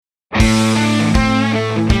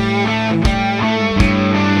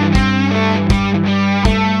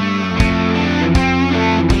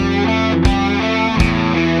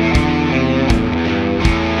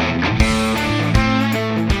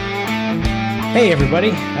Hey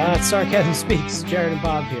everybody, it's Sarcasm Speaks. Jared and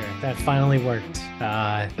Bob here. That finally worked.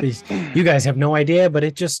 You guys have no idea, but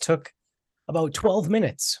it just took about 12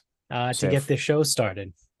 minutes to get this show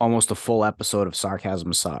started. Almost a full episode of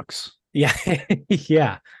Sarcasm Sucks. Yeah,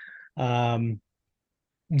 yeah.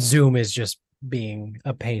 Zoom is just being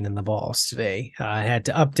a pain in the balls today. I had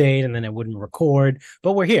to update and then it wouldn't record,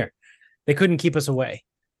 but we're here. They couldn't keep us away.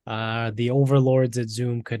 The overlords at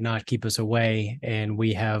Zoom could not keep us away, and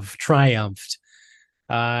we have triumphed.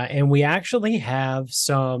 And we actually have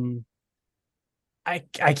some, I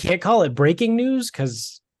can't call it breaking news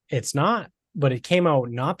because it's not, but it came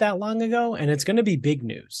out not that long ago, and it's going to be big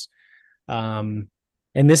news. And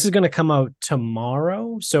this is going to come out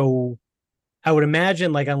tomorrow. So I would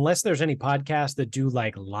imagine, like, unless there's any podcasts that do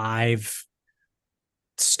like live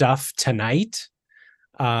stuff tonight,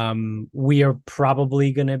 we are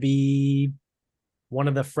probably going to be one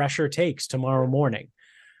of the fresher takes tomorrow morning.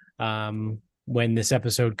 When this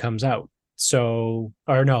episode comes out. So,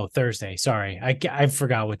 or no, Thursday. Sorry. I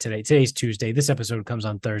forgot what today's Tuesday. This episode comes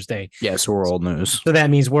on Thursday. Yes, we're old news. So that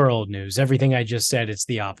means we're old news. Everything I just said, it's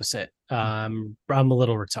the opposite. I'm a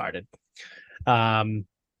little retarded.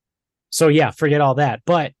 So yeah, forget all that.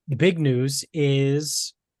 But the big news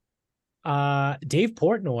is Dave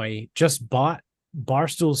Portnoy just bought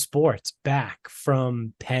Barstool Sports back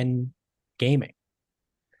from Penn Gaming.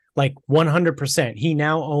 Like 100%. He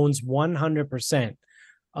now owns 100%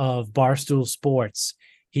 of Barstool Sports.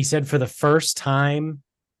 He said for the first time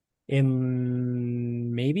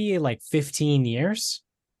in maybe like 15 years,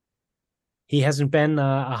 he hasn't been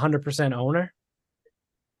 100% owner.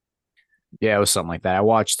 Yeah, it was something like that. I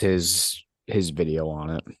watched his video on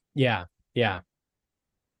it. Yeah, yeah.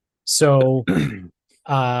 So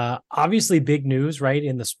obviously big news, right,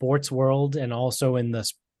 in the sports world and also in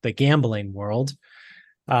the gambling world.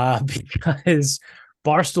 Because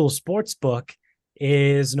Barstool Sportsbook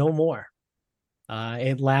is no more.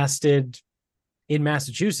 It lasted in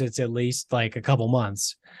Massachusetts at least like a couple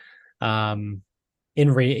months. In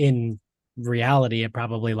reality, it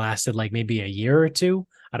probably lasted like maybe a year or two.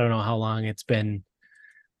 I don't know how long it's been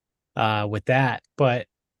with that, but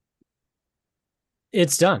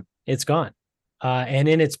it's done. It's gone. And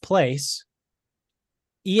in its place,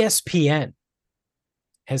 ESPN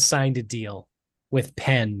has signed a deal with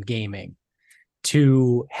Penn Gaming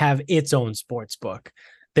to have its own sports book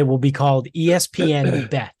that will be called ESPN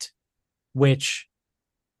Bet, which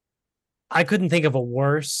I couldn't think of a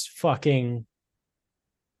worse fucking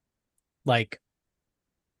name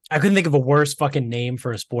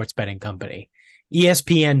for a sports betting company.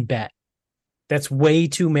 ESPN Bet. That's way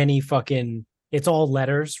too many fucking, it's all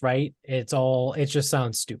letters, right? It just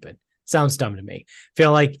sounds stupid. Sounds dumb to me.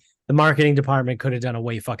 Feel like the marketing department could have done a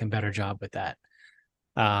way fucking better job with that.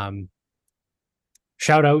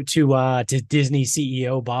 Shout out to Disney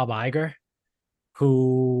CEO Bob Iger,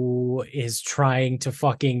 who is trying to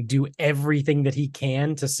fucking do everything that he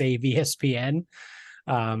can to save ESPN.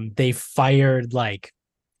 They fired like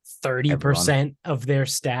 30% of their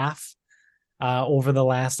staff over the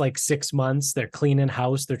last like 6 months. They're cleaning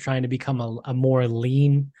house. They're trying to become a more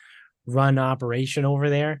lean run operation over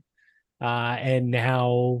there. And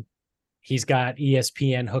now he's got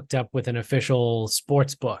ESPN hooked up with an official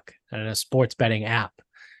sports book and a sports betting app.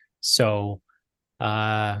 So,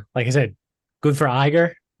 like I said, good for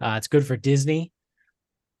Iger. It's good for Disney.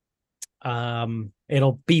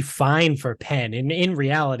 It'll be fine for Penn. In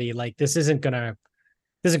reality, like this isn't gonna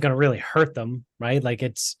really hurt them, right? Like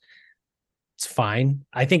it's fine.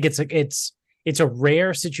 I think it's a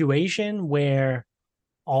rare situation where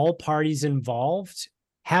all parties involved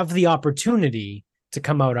have the opportunity to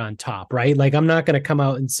come out on top, right? Like I'm not going to come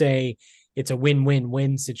out and say it's a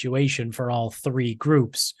win-win-win situation for all three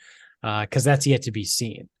groups because that's yet to be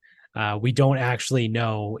seen. We don't actually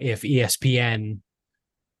know if ESPN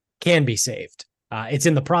can be saved. It's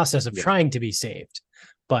in the process of trying to be saved.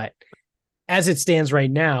 But as it stands right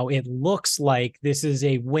now, it looks like this is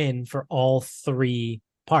a win for all three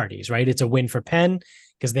parties, right? It's a win for Penn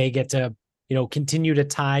because they get to, continue to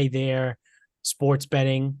tie their sports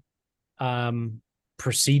betting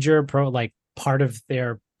procedure, like part of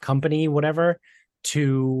their company, whatever,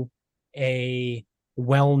 to a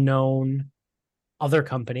well-known other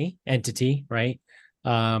company entity, right?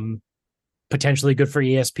 Potentially good for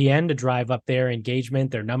ESPN to drive up their engagement,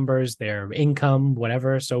 their numbers, their income,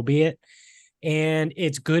 whatever, so be it. And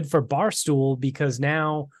it's good for Barstool because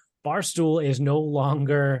now Barstool is no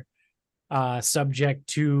longer subject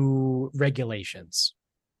to regulations.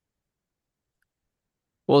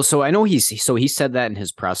 Well, so I know he said that in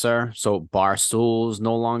his presser. So Barstool's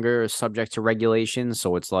no longer subject to regulations.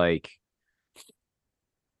 So it's like,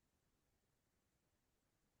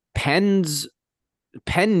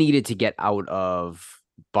 Penn needed to get out of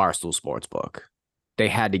Barstool Sportsbook. They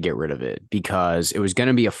had to get rid of it because it was going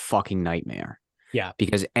to be a fucking nightmare. Yeah.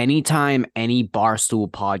 Because anytime any Barstool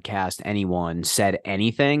podcast, anyone said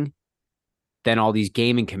anything, then all these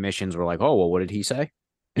gaming commissions were like, oh, well, what did he say?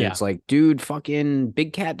 And Yeah. it's like, dude, fucking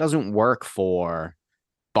Big Cat doesn't work for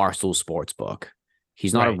Barstool Sportsbook.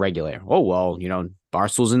 He's not a Right. regulator. Oh, well,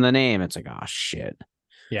 Barstool's in the name. It's like, oh, shit.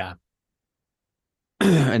 Yeah.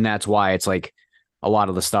 And that's why it's like a lot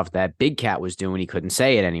of the stuff that Big Cat was doing, he couldn't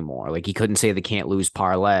say it anymore. Like he couldn't say the can't lose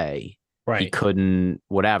parlay. He Right. couldn't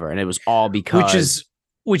whatever. And it was all Which because is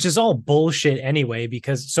which is all bullshit anyway,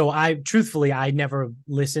 because so I never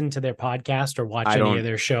listened to their podcast or watch I any of don't,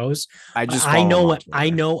 their shows, I but just follow him on I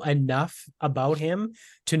Twitter. know enough about him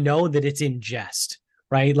to know that it's in jest,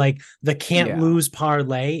 right? Like the can't Yeah. lose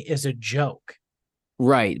parlay is a joke.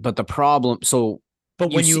 Right. But the problem, so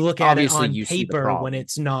But you when you see, look at it obviously on you see the paper, when problem.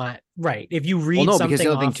 it's not right, if you Well, read no, because the something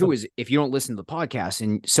other thing off too of is if you don't listen to the podcast,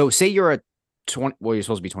 and so say you're a 20, well, you're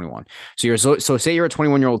supposed to be 21. So say you're a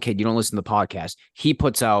 21-year-old kid, you don't listen to the podcast. He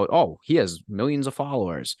puts out, oh, he has millions of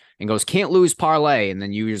followers and goes, can't lose parlay, and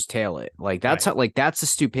then you just tail it. Like that's right, how, like that's the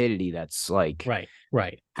stupidity that's like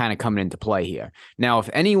right, kind of coming into play here. Now, if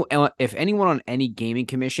anyone on any gaming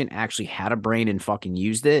commission actually had a brain and fucking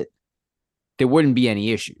used it, there wouldn't be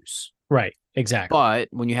any issues. right, exactly, But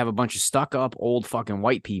when you have a bunch of stuck up old fucking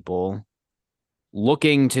white people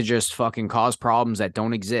looking to just fucking cause problems that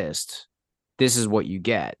don't exist, this is what you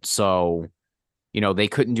get. So, they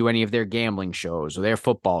couldn't do any of their gambling shows or their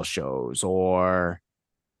football shows or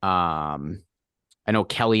I know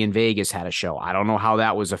Kelly in Vegas had a show. I don't know how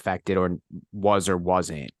that was affected or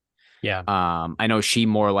wasn't. yeah. I know she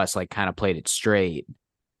more or less like kind of played it straight.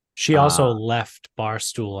 She also Uh left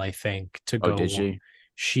Barstool, I think, to oh, did go. she?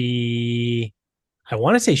 She, I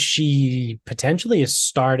want to say she potentially is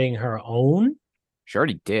starting her own She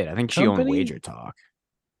already did. I think she owned company. Wager Talk.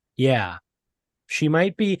 Yeah, she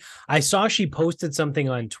might be. I saw she posted something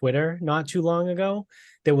on Twitter not too long ago.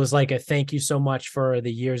 There was like a thank you so much for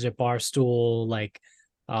the years at Barstool. Like,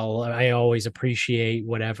 I always appreciate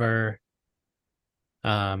whatever.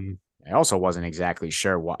 Um, I also wasn't exactly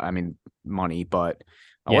sure what, I mean, money, but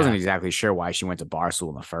I wasn't yeah, exactly sure why she went to Barstool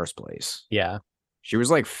in the first place. yeah, She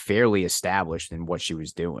was like fairly established in what she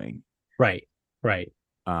was doing. right, right,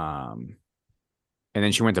 Um, and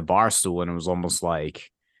then she went to Barstool and it was almost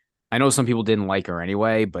like, I know some people didn't like her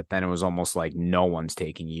anyway, but then it was almost like no one's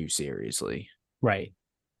taking you seriously. right.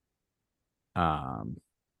 Um,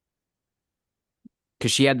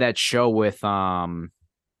 because she had that show with it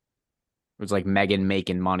was like Megan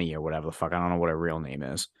Making Money or whatever the fuck. I don't know what her real name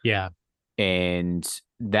is. Yeah, And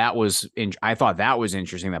that was I thought that was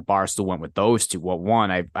interesting that Barstool went with those two. Well,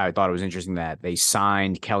 one, I thought it was interesting that they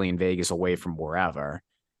signed Kelly in Vegas away from wherever.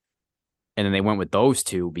 And then they went with those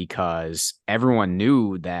two because everyone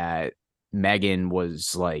knew that Megan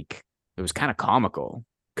was like, it was kind of comical.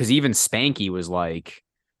 Because even Spanky was like,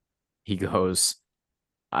 he goes,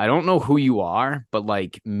 I don't know who you are, but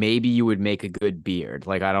like maybe you would make a good beard.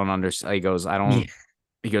 Like, I don't understand. yeah,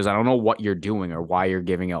 He goes, I don't know what you're doing or why you're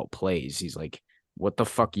giving out plays. He's like, what the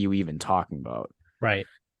fuck are you even talking about? right.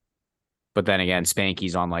 But then again,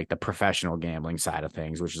 Spanky's on like the professional gambling side of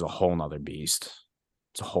things, which is a whole nother beast.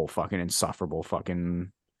 It's a whole fucking insufferable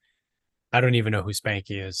fucking. I don't even know who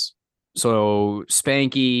Spanky is. So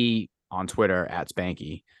Spanky on Twitter at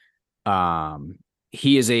Spanky, um,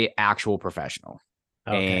 he is a actual professional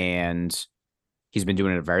Okay, and he's been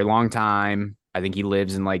doing it a very long time. I think he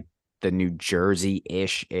lives in like the New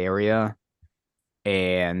Jersey-ish area.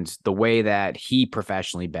 And the way that he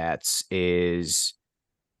professionally bets is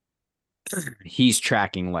he's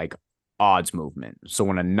tracking like odds movement. So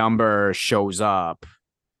when a number shows up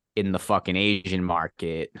in the fucking Asian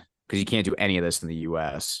market, because you can't do any of this in the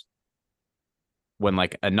US, when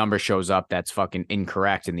like a number shows up that's fucking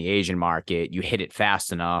incorrect in the Asian market, you hit it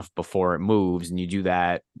fast enough before it moves. And you do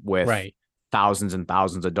that with right, thousands and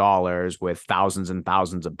thousands of dollars with thousands and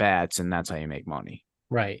thousands of bets. And that's how you make money.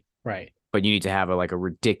 right, right, But you need to have like a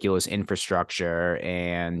ridiculous infrastructure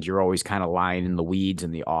and you're always kind of lying in the weeds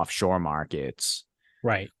in the offshore markets.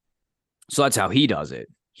 right. So that's how he does it.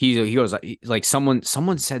 He goes like someone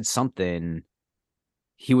said something.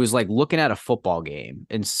 He was like looking at a football game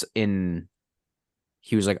in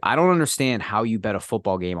he was like, I don't understand how you bet a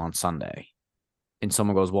football game on Sunday. And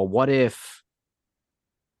someone goes, well, what if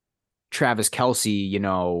Travis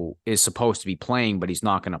Kelce, is supposed to be playing, but he's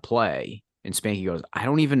not going to play? And Spanky goes, I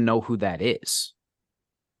don't even know who that is.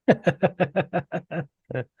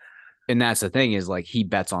 And that's the thing is like he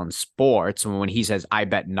bets on sports. And when he says, I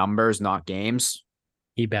bet numbers, not games,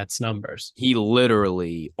 He bets numbers. He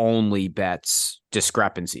literally only bets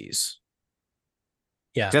discrepancies.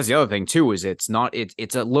 Yeah. That's the other thing too, is it's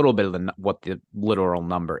a little bit of what the literal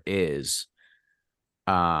number is.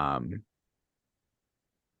 Um,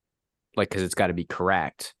 like, because it's got to be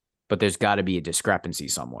correct, but there's got to be a discrepancy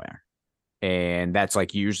somewhere. And that's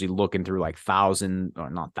like usually looking through like thousands, or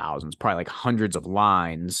not thousands, probably like hundreds of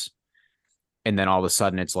lines. And then all of a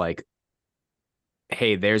sudden it's like,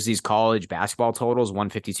 hey, there's these college basketball totals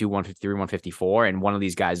 152, 153, 154, and one of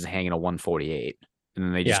these guys is hanging a 148. And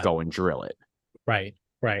then they just Yeah. go and drill it. Right.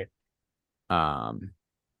 Right. Um,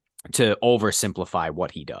 to oversimplify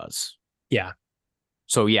what he does. Yeah.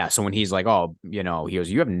 So yeah, so when he's like, oh, he goes,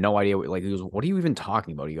 you have no idea he goes, what are you even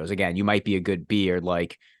talking about? He goes, again, you might be a good beard,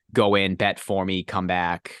 like go in, bet for me, come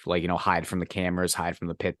back, like, hide from the cameras, hide from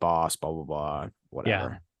the pit boss, blah, blah, blah,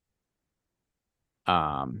 whatever.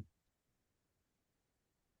 Yeah.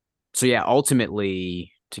 So yeah,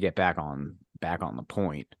 ultimately, to get back on the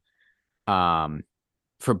point,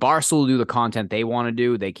 for Barstool to do the content they want to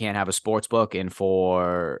do, they can't have a sports book, and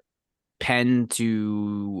for Penn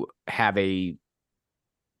to have a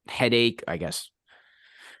headache, I guess,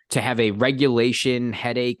 to have a regulation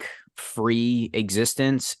headache free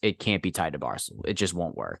existence, it can't be tied to Barstool. It just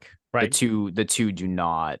won't work. Right. The two do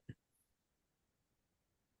not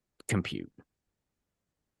compute.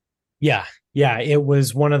 Yeah. Yeah. It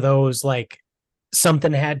was one of those, like,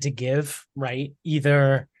 something had to give, right?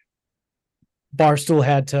 Either Barstool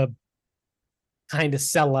had to kind of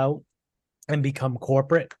sell out and become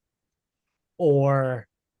corporate, or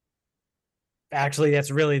actually that's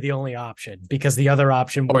really the only option, because the other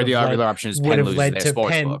option Or the other option is would Penn have loses led their to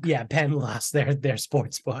sports Penn. book. Yeah, Penn lost their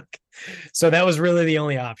sports book. So that was really the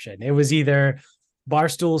only option. It was either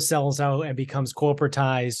Barstool sells out and becomes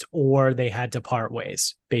corporatized, or they had to part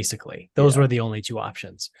ways. Basically, those were the only two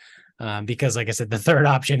options. Because, like I said, the third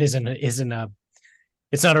option isn't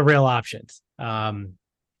it's not a real option.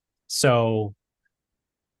 So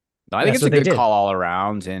I think it's a good call all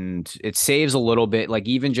around, and it saves a little bit. Like,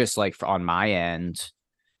 even just like on my end,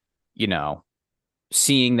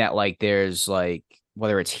 seeing that, like, there's like,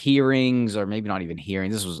 whether it's hearings or maybe not even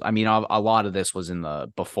hearings. This was, I mean, a lot of this was in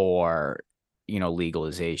the before,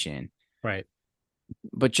 legalization. Right.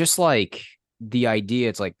 But just like the idea,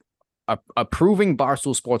 it's like approving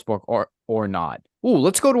Barstool Sportsbook or not. Ooh,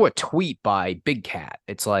 let's go to a tweet by Big Cat.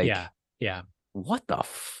 It's like, yeah. What the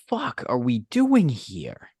fuck are we doing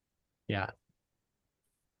here? Yeah.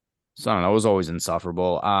 So I don't know. It was always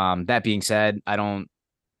insufferable. That being said, I don't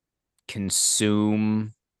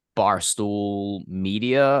consume Barstool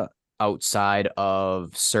media outside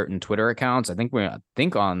of certain Twitter accounts. I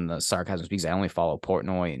think on the Sarcasm Speaks, I only follow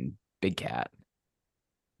Portnoy and Big Cat.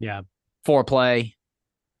 Yeah. Foreplay.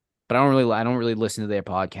 But I don't really listen to their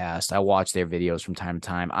podcast. I watch their videos from time to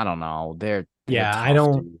time. I don't know. They're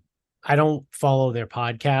tough, I don't follow their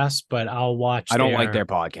podcast, but I'll watch. I don't like their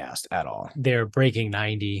podcast at all. Their Breaking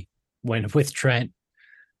 90 with Trent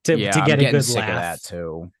to get I'm a good sick laugh. Of that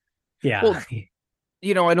too. Yeah.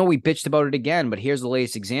 Well, I know we bitched about it again, but here's the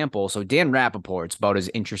latest example. So Dan Rappaport's about as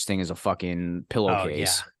interesting as a fucking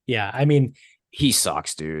pillowcase. Yeah. I mean, he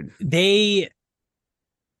sucks, dude.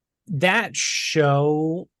 That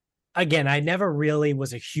show, again, I never really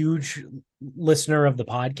was a huge listener of the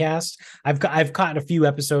podcast. I've caught a few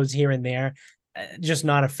episodes here and there, just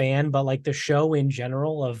not a fan, but like the show in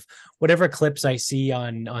general, of whatever clips I see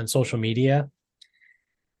on social media.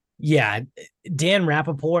 Yeah, Dan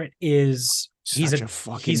Rappaport he's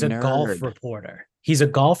a golf reporter. He's a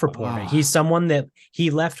golf reporter. He's someone that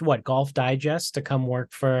he left Golf Digest to come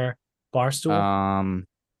work for Barstool.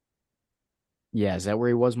 Yeah, is that where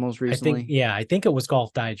he was most recently? I think it was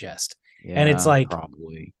Golf Digest. Yeah, and it's like,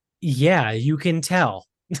 probably. Yeah, you can tell.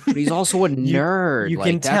 But he's also a nerd. You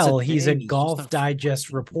can tell he's a Golf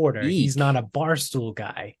Digest reporter. Geek. He's not a Barstool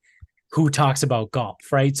guy who talks about golf,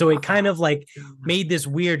 right? So it kind of like made this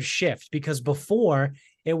weird shift, because before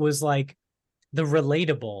it was like the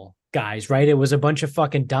relatable guys, right? It was a bunch of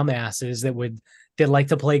fucking dumbasses that like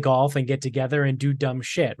to play golf and get together and do dumb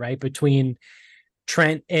shit, right? Between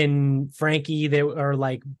Trent and Frankie, they are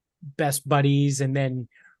like best buddies, and then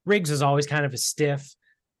Riggs is always kind of a stiff,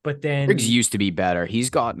 but then Riggs used to be better. He's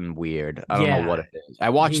gotten weird. I don't know what it is. I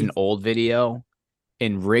watched an old video,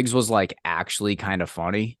 and Riggs was like actually kind of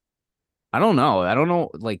funny. I don't know.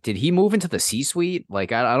 Like, did he move into the C-suite?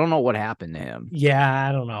 Like, I don't know what happened to him. Yeah,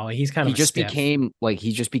 I don't know. He's kind of he just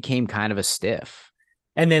became kind of a stiff.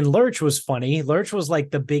 And then Lurch was funny. Lurch was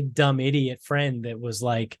like the big dumb idiot friend that was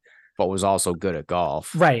like, but was also good at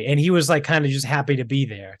golf. Right. And he was like kind of just happy to be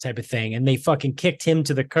there type of thing. And they fucking kicked him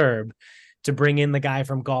to the curb to bring in the guy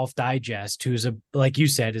from Golf Digest, who's like you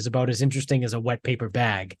said, is about as interesting as a wet paper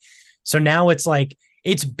bag. So now it's like,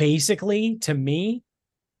 it's basically, to me,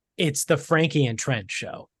 it's the Frankie and Trent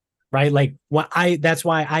show, right? Like that's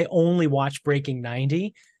why I only watch Breaking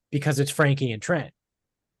 90, because it's Frankie and Trent.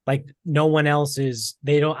 Like no one else is,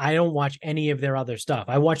 I don't watch any of their other stuff.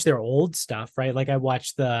 I watch their old stuff, right? Like I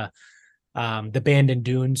watched the Bandon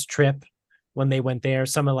Dunes trip when they went there,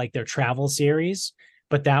 some of like their travel series,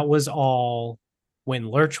 but that was all when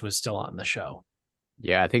Lurch was still on the show.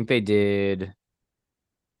 Yeah, I think they did.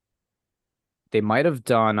 They might have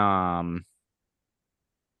done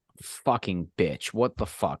fucking bitch. What the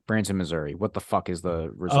fuck? Branson, Missouri. What the fuck is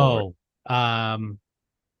the resort? Oh,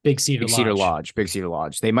 Big Cedar Big Cedar Lodge. Lodge. Big Cedar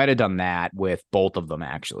Lodge. They might have done that with both of them,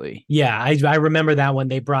 actually. Yeah, I remember that when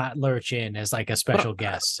they brought Lurch in as like a special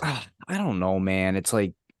guest. I don't know, man. It's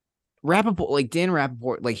like Rappaport, like Dan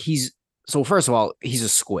Rappaport, like so first of all, he's a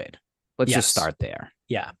squid. Let's just start there.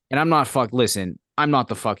 Yeah. And I'm not listen, I'm not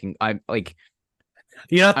the fucking, I'm like,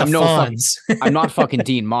 you're not the Fonz. I'm not fucking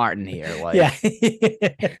Dean Martin here. Like, yeah.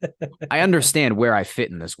 I understand where I fit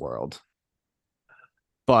in this world.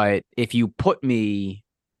 But if you put me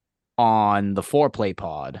on the foreplay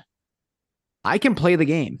pod, I can play the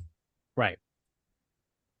game. Right.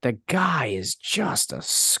 The guy is just a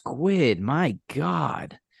squid. My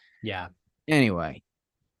God. Yeah. Anyway,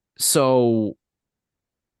 so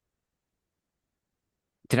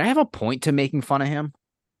did I have a point to making fun of him?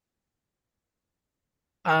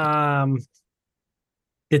 That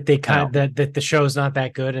that the show's not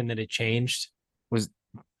that good and that it changed. Yeah,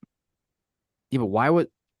 but why would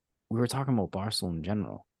we were talking about Barstool in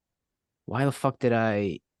general? Why the fuck did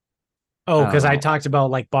I? Oh, because I talked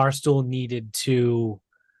about like Barstool needed to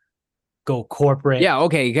go corporate. Yeah,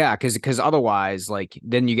 okay, yeah, because otherwise, like,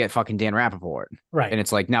 then you get fucking Dan Rappaport, right? And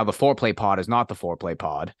it's like now the foreplay pod is not the foreplay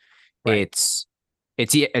pod. Right.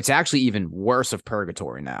 It's actually even worse of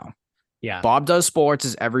purgatory now. Yeah, Bob Does Sports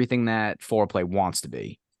is everything that foreplay wants to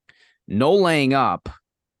be. No Laying Up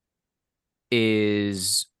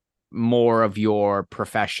is more of your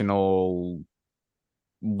professional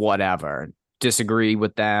whatever. Disagree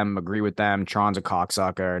with them, agree with them. Tron's a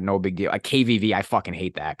cocksucker, no big deal. Like KVV, I fucking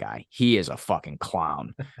hate that guy. He is a fucking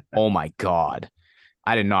clown. Oh my God.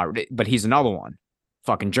 I did not, but he's another one.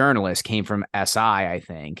 Fucking journalist, came from SI, I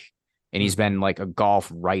think. And he's been like a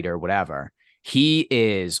golf writer, whatever. He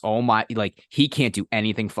is, oh my, like, he can't do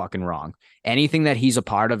anything fucking wrong. Anything that he's a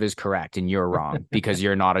part of is correct, and you're wrong because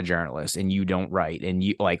you're not a journalist and you don't write. And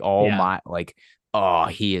you like, oh my, like, oh,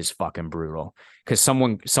 he is fucking brutal. Because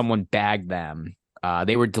someone bagged them.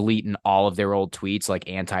 They were deleting all of their old tweets, like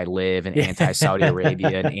anti-live and anti-Saudi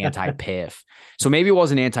Arabia and anti-PIF. So maybe it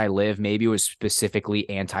wasn't anti-live. Maybe it was specifically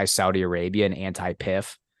anti-Saudi Arabia and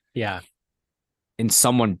anti-PIF. Yeah. And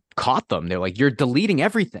someone caught them. They're like, you're deleting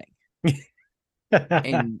everything.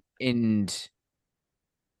 and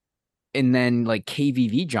then like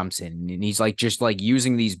KVV jumps in and he's like just like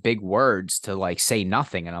using these big words to like say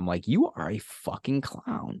nothing. And I'm like, you are a fucking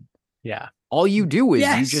clown. Yeah. All you do is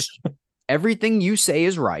you just, everything you say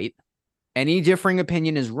is right. Any differing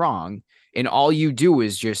opinion is wrong. And all you do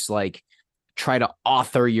is just like try to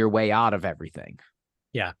author your way out of everything.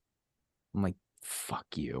 Yeah. I'm like, fuck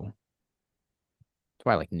you. That's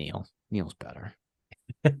why I like Neil. Neil's better.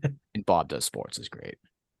 And Bob Does Sports is great.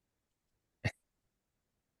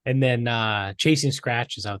 And then Chasing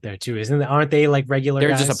Scratch is out there too, aren't they like regular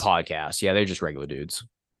guys? They're just a podcast. Yeah, they're just regular dudes.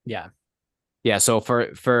 Yeah. Yeah, so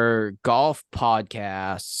for golf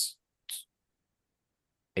podcasts,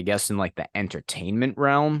 I guess in like the entertainment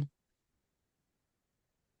realm,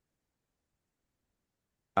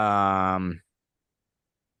 no,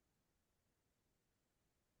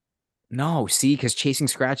 see, because Chasing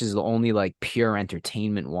Scratch is the only like pure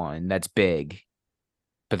entertainment one that's big,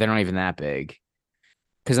 but they're not even that big.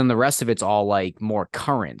 Because then the rest of it's all like more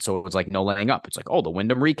current. So it's like No Laying Up. It's like, oh, the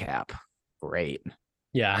Wyndham recap. Great.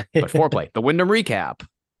 Yeah. But foreplay, the Wyndham recap.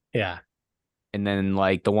 Yeah. And then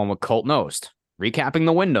like the one with Colt Knost, recapping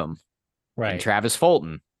the Wyndham. Right. And Travis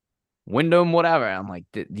Fulton. Wyndham, whatever. I'm like,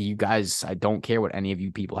 you guys, I don't care what any of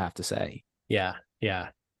you people have to say. Yeah. Yeah.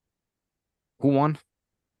 Who won?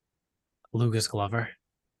 Lucas Glover.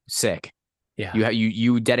 Sick. Yeah.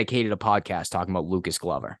 You dedicated a podcast talking about Lucas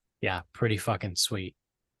Glover. Yeah. Pretty fucking sweet.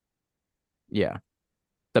 Yeah.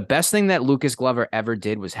 The best thing that Lucas Glover ever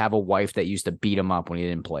did was have a wife that used to beat him up when he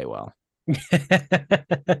didn't play well. It's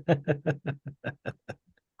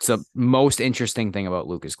the most interesting thing about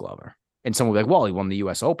Lucas Glover. And someone will be like, well, he won the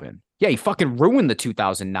U.S. Open. Yeah, he fucking ruined the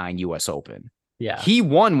 2009 U.S. Open. Yeah. He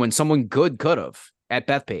won when someone good could have at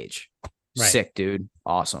Bethpage. Right. Sick, dude.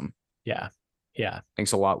 Awesome. Yeah. Yeah.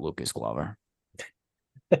 Thanks a lot, Lucas Glover.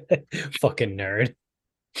 Fucking nerd.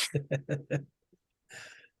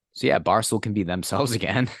 So yeah, Barstool can be themselves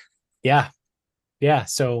again. Yeah. Yeah.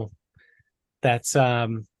 So that's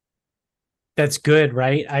that's good,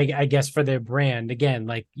 right? I guess for their brand. Again,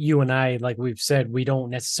 like you and I, like we've said, we don't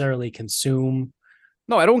necessarily consume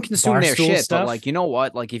No, I don't consume their Barstool shit, but stuff. like, you know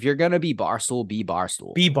what? Like, if you're gonna be Barstool, be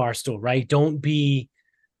Barstool. Be Barstool, right? Don't be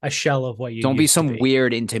a shell of what you Don't be used to some be.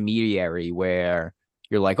 weird intermediary where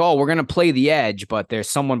you're like, oh, we're gonna play the edge, but there's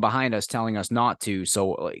someone behind us telling us not to. So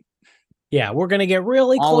like, Yeah, we're gonna get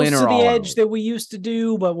really all in close to or the all edge out. that we used to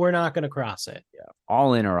do, but we're not gonna cross it. Yeah,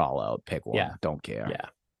 all in or all out. Pick Yeah, one. Don't care. yeah,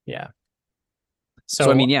 yeah. So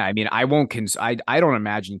I mean, So yeah, I mean, I won't. I don't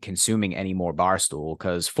imagine consuming any more Barstool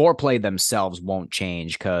because Foreplay themselves won't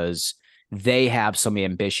change because they have some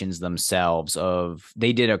ambitions themselves. Of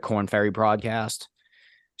they did a Corn Ferry broadcast,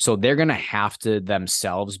 so they're gonna have to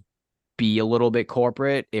themselves be a little bit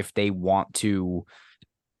corporate if they want to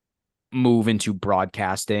move into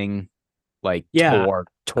broadcasting, like yeah, I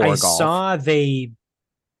tour golf. saw they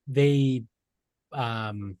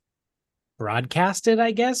um broadcasted,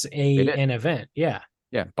 I guess, They a did, an event. Yeah,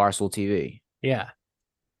 yeah, Barstool TV. yeah,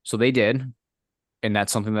 So they did, and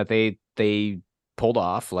that's something that they pulled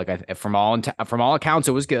off. Like from all accounts,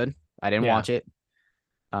 it was good. I didn't yeah, watch it,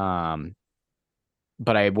 um,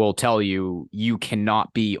 but I will tell you, you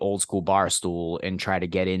cannot be old school Barstool and try to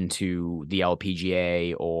get into the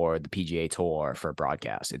LPGA or the PGA Tour for a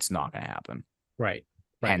broadcast. It's not going to happen. right,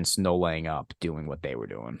 right. Hence, no laying up, doing what they were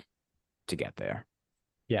doing to get there.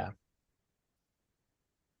 Yeah,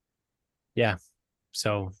 yeah.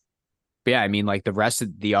 So But yeah, I mean, like the rest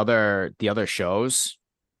of the other shows,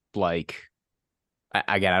 like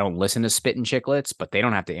again, I don't listen to Spit and Chicklets, but they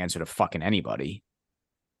don't have to answer to fucking anybody.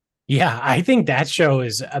 yeah, I think that show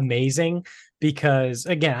is amazing because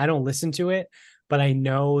again, I don't listen to it, but I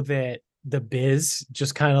know that the Biz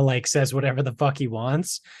just kind of like says whatever the fuck he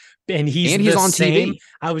wants. And he's And he's the on same. TV.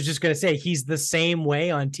 I was just gonna say he's the same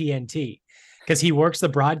way on TNT because he works the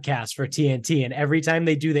broadcast for TNT, and every time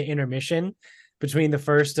they do the intermission between the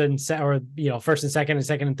first and first and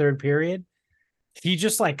second and third period, he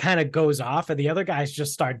just like kind of goes off, and the other guys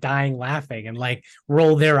just start dying laughing and like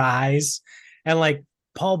roll their eyes, and like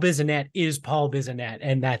Paul Bizanet is Paul Bizanet,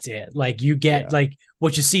 and that's it. Like you get Yeah. like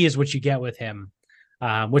what you see is what you get with him,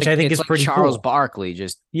 which I think It's is like pretty Charles cool. Barkley,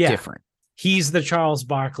 just Yeah, different. he's the Charles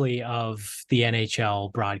Barkley of the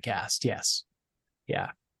NHL broadcast. Yes,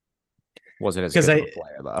 yeah, Wasn't as because good of a I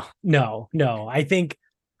player though. no, I think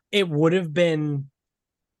it would have been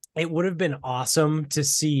awesome to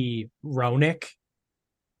see Ronick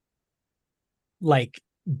like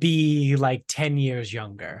be like 10 years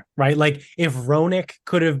younger, right? Like if Ronick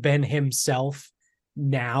could have been himself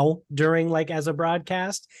now during like as a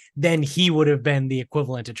broadcast, then he would have been the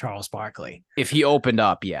equivalent to Charles Barkley. If he opened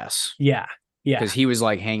up, yes. Yeah. Yeah. Because he was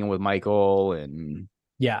like hanging with Michael and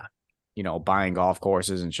Yeah. buying golf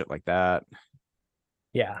courses and shit like that.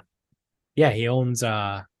 Yeah. Yeah. He owns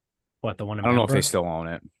what, the one in I don't know if they Pembroke? still own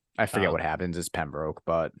it. I forget Oh, what happens. It's Pembroke,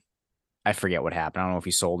 but I forget what happened. I don't know if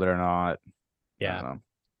he sold it or not. I don't yeah. know.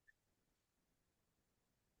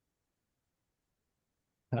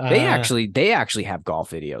 Uh They actually have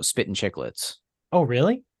golf videos, Spit and Chicklets. oh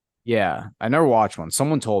really? Yeah, I never watched one.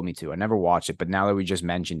 Someone told me to. I never watched it, but now that we just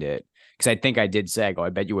mentioned it, because I think I did say, I go,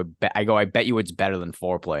 I bet you would. I bet you it's better than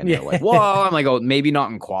Foreplay, and they're like, Yeah. whoa. I'm like, oh, maybe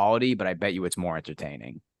not in quality, but I bet you it's more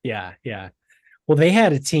entertaining. Yeah. Yeah. Well, they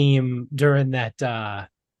had a team during that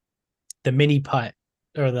the mini putt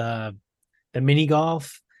or the mini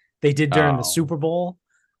golf they did during the Oh, Super Bowl.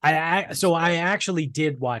 I actually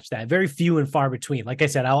did watch that. Very few and far between. Like I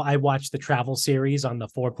said, I watched the travel series on the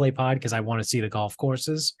Foreplay Pod because I want to see the golf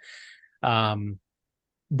courses. Um,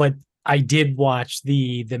 but I did watch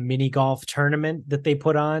the mini golf tournament that they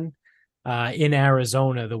put on in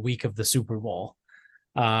Arizona the week of the Super Bowl.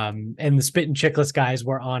 And the Spit and Chicklets guys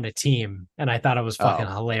were on a team, and I thought it was fucking oh.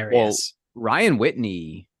 Well, hilarious. Ryan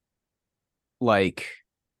Whitney, like,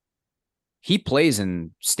 he plays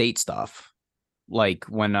in state stuff. Like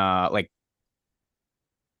when like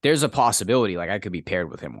there's a possibility like I could be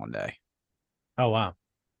paired with him one day. Oh wow,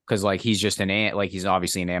 Because like he's just like he's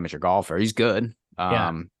obviously an amateur golfer. He's good.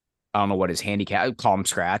 yeah, I don't know what his handicap. I call him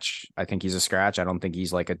scratch. I think he's a scratch. I don't think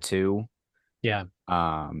he's like a two. yeah,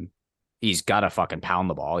 Um, he's got to fucking pound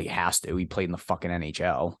the ball. He has to. He played in the fucking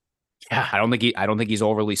NHL. yeah, I don't think he's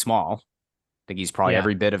overly small. I think he's probably yeah,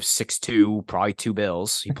 every bit of 6'2", probably 2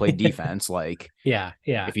 bills. He played defense. Like yeah,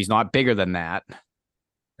 yeah. if he's not bigger than that,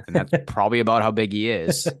 then that's probably about how big he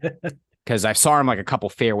is. because I saw him like a couple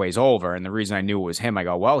fairways over, and the reason I knew it was him, I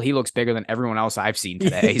go, well, he looks bigger than everyone else I've seen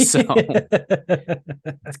today, so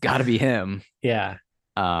it's got to be him. Yeah.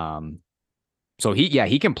 Um, so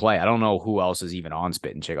he can play. I don't know who else is even on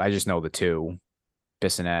Spit and Chick. I just know the two,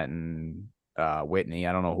 Bissonette and Whitney.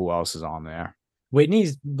 I don't know who else is on there.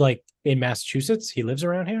 Whitney's like in Massachusetts. He lives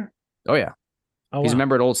around here. Oh yeah, Oh he's a wow.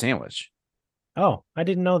 member at Old Sandwich. Oh, I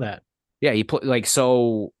didn't know that. Yeah, he put like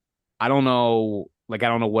so. I don't know. Like I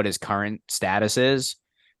don't know what his current status is,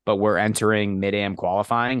 but we're entering mid-am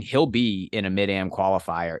qualifying. He'll be in a mid-am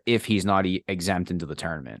qualifier if he's not exempt into the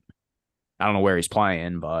tournament. I don't know where he's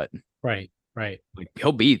playing, but Right. Right. like,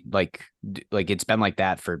 he'll be like it's been like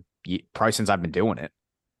that for probably since I've been doing it.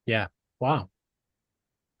 Yeah. Wow.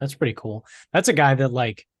 That's pretty cool. That's a guy that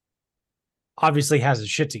like obviously has his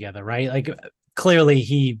shit together, right? Like clearly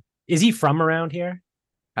he from around here?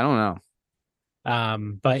 I don't know.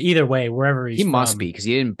 But either way, wherever he's He must from, be because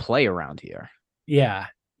he didn't play around here. yeah.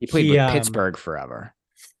 He played with Pittsburgh forever.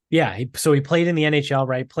 Yeah, so he played in the NHL,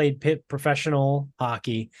 right? Played professional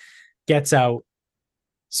hockey, gets out,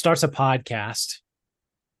 starts a podcast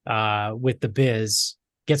with the Biz,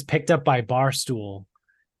 gets picked up by Barstool,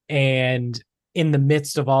 and in the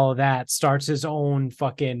midst of all of that, starts his own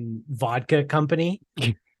fucking vodka company. That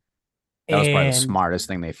was probably the And smartest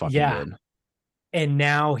thing they fucking yeah, did. and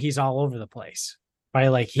now he's all over the place. Right?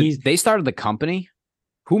 Like They started the company.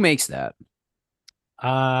 Who makes that?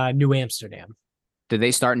 New Amsterdam. Did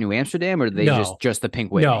they start New Amsterdam or did they No, just the Pink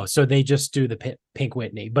Whitney? no. So they just do the Pink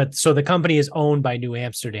Whitney, but so the company is owned by New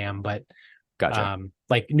Amsterdam, but Gotcha.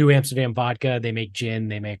 Like New Amsterdam vodka, they make gin,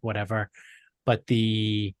 they make whatever, but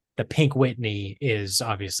the Pink Whitney is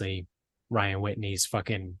obviously Ryan Whitney's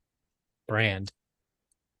fucking brand.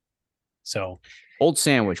 So Old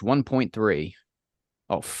Sandwich 1.3.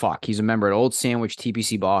 Oh fuck, he's a member at Old Sandwich,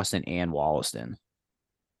 TPC Boston, and Wollaston.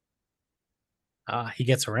 he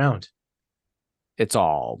gets around. It's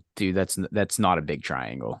all, dude. That's not a big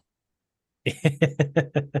triangle.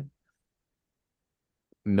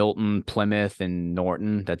 Milton, Plymouth, and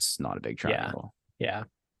Norton. That's not a big triangle. Yeah.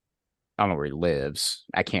 I don't know where he lives.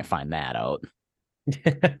 I can't find that out.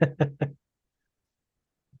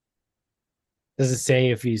 Does it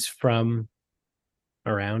say if he's from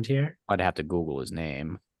around here? I'd have to Google his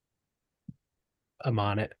name. I'm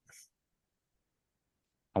on it.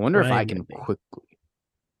 I wonder Ryan if I can Whitney. quickly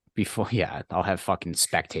before. Yeah, I'll have fucking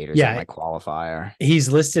spectators Yeah. at my qualifier. He's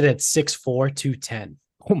listed at 6'4", 210.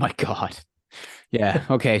 Oh my god. Yeah.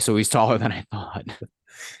 Okay. So he's taller than I thought.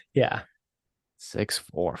 Yeah.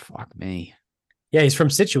 6'4". Fuck me. Yeah, he's from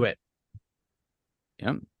Scituate.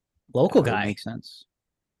 Yep. Local That would guy. make sense.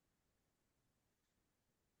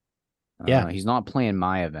 Yeah. He's not playing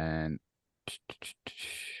my event.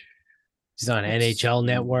 He's on NHL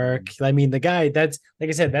Network. I mean, the guy, that's like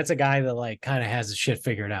I said, that's a guy that like kind of has his shit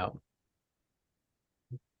figured out.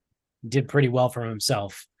 Did pretty well for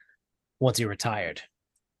himself once he retired.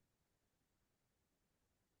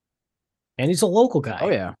 And he's a local guy. Oh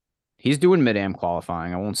yeah. He's doing mid-am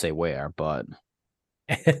qualifying. I won't say where, but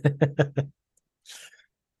he'll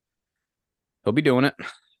be doing it.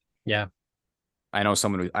 Yeah. I know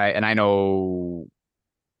someone I know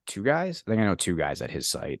two guys. I think I know two guys at his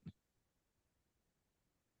site.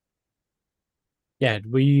 Yeah.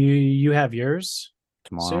 Will you have yours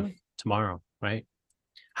Tomorrow. soon? Tomorrow, right?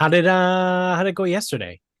 How did it go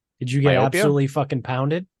yesterday? Did you get Myopia? absolutely fucking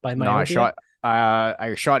pounded by myopia? No,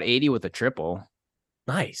 I shot 80 with a triple.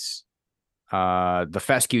 Nice. The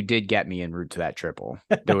fescue did get me en route to that triple.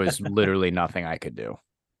 There was literally nothing I could do.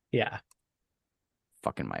 Yeah.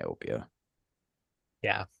 Fucking myopia.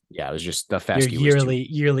 Yeah. Yeah, it was just the fescue. Your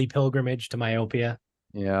yearly pilgrimage to myopia.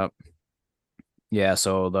 Yeah. Yeah,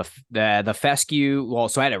 so the fescue, well,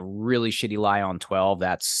 so I had a really shitty lie on 12.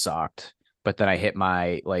 That sucked. But then I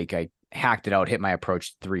I hacked it out, hit my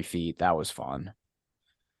approach 3 feet. That was fun.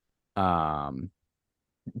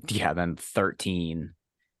 Yeah, then 13.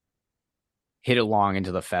 Hit it long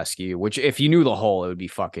into the fescue, which if you knew the hole, it would be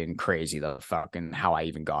fucking crazy. The fucking how I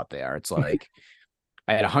even got there. It's like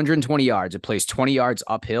I had 120 yards. It plays 20 yards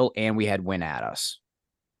uphill, and we had wind at us.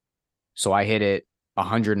 So I hit it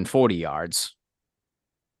 140 yards,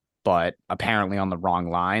 but apparently on the wrong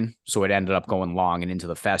line. So it ended up going long and into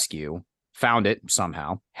the fescue. Found it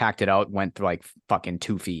somehow, hacked it out, went through like fucking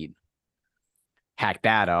 2 feet. Hacked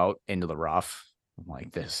that out into the rough. I'm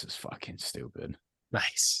like, this is fucking stupid.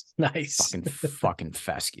 Nice. Fucking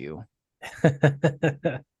fescue.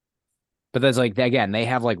 But that's like, again, they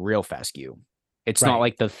have like real fescue. It's not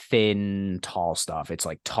like the thin, tall stuff. It's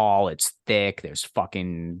like tall, it's thick. There's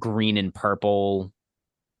fucking green and purple.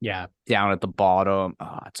 Yeah. Down at the bottom.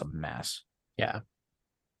 Oh, it's a mess. Yeah.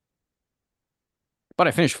 but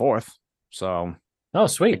I finished fourth. So Oh, I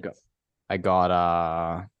sweet. got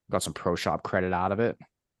got some pro shop credit out of it.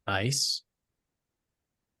 Nice.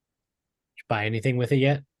 Did you buy anything with it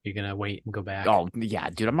yet? You're gonna wait and go back. Oh yeah,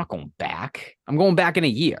 dude, I'm not going back. I'm going back in a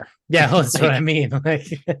year. Yeah, that's what I Like, mean. Like,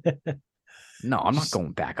 no, I'm not just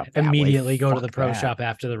going back up that way. immediately go to the Fuck pro that. shop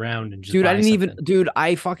after the round and just Dude, I buy didn't even something. dude,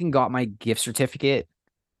 I fucking got my gift certificate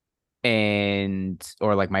and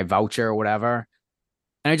or like my voucher or whatever.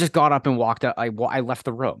 And I just got up and walked out. I left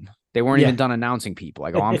the room. They weren't even Yeah. done announcing people.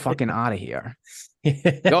 I go, I'm fucking out of here.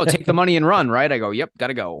 Go take the money and run, right? I go, yep,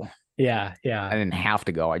 gotta go. Yeah, I yeah. didn't have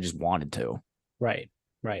to go. I just wanted to. Right.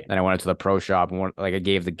 Right. Then I went to the pro shop and like I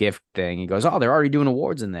gave the gift thing. He goes, "Oh, they're already doing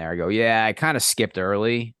awards in there." I go, "Yeah, I kind of skipped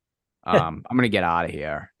early. I'm gonna get out of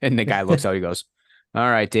here." And the guy looks out. He goes, "All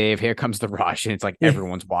right, Dave, here comes the rush." And it's like Yeah.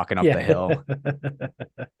 everyone's walking up Yeah. the hill.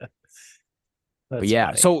 But That's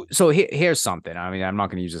yeah, funny. so here's something. I mean, I'm not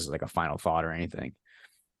gonna use this as like a final thought or anything.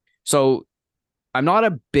 So I'm not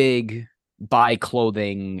a big buy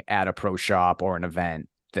clothing at a pro shop or an event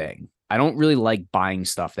thing. I don't really like buying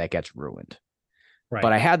stuff that gets ruined. But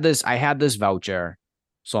Right. I had this voucher.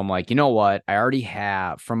 So I'm like, you know what? I already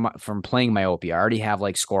have from playing myopia, I already have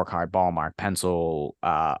like scorecard, ball mark, pencil.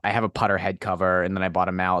 I have a putter head cover, and then I bought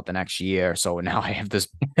them out the next year. So now I have this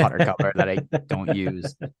putter cover that I don't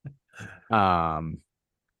use. Um,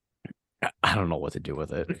 I don't know what to do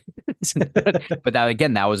with it. But that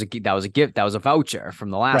again, that was a gift, that was a voucher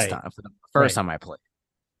from the last Right. time, for the first Right. time I played.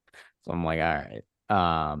 So I'm like, all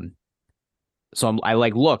right. So I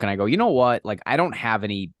like look and I go, you know what? Like, I don't have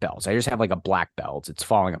any belts. I just have like a black belt. It's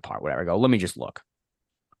falling apart, whatever. I go, let me just look.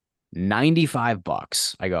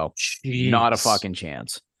 $95. I go, not a Jeez. fucking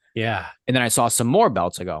chance. Yeah. And then I saw some more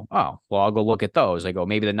belts. I go, oh, well, I'll go look at those. I go,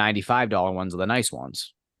 maybe the $95 ones are the nice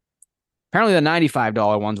ones. Apparently, the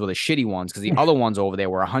 $95 ones were the shitty ones because the other ones over there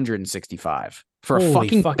were 165 for a Holy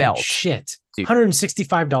fucking fucking belt. shit. Dude,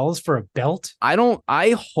 $165 for a belt?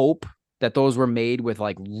 I hope that those were made with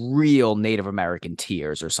like real Native American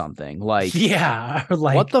tears or something. Like, Yeah. Or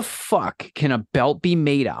what like the fuck can a belt be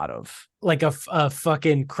made out of? a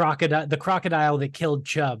fucking crocodile, the crocodile that killed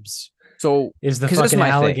Chubbs So, is the because this is fucking my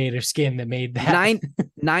thing, alligator skin that made that.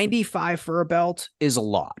 95 for a belt is a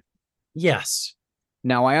lot. Yes.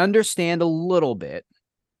 Now, I understand a little bit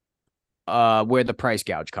where the price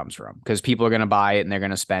gouge comes from because people are going to buy it and they're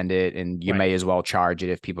going to spend it, and you Right. may as well charge it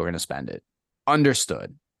if people are going to spend it.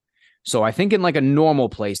 Understood. So, I think in like a normal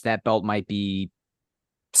place, that belt might be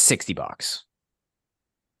 $60.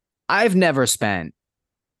 I've never spent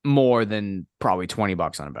more than probably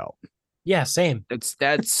 $20 on a belt. Yeah, same.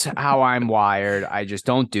 That's how I'm wired. I just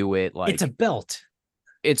don't do it. It's a Like, belt.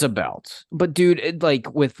 it's a belt. But dude,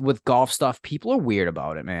 like with golf stuff, people are weird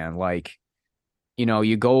about it, man. Like,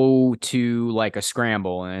 you go to like a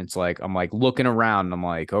scramble and it's like I'm like looking around and I'm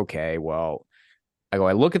like, okay, well, I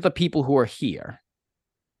look at the people who are here.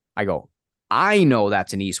 I go, I know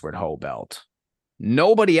that's an Eastward Hoe belt.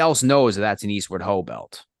 Nobody else knows that that's an Eastward Hoe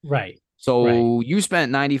belt. Right. Right. So you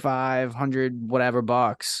spent 9,500 whatever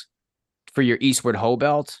bucks for your Eastward Hoe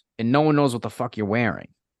belt, and no one knows what the fuck you're wearing.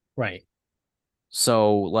 Right.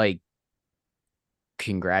 So like,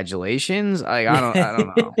 congratulations. I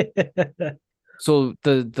don't know. So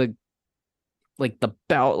the like the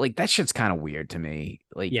belt, like that shit's kind of weird to me.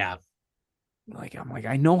 Yeah. Like I'm like,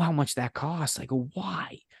 I know how much that costs. I go,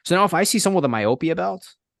 why? So now if I see someone with a myopia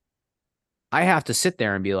belt, I have to sit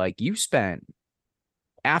there and be like, you spent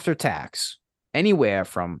after tax anywhere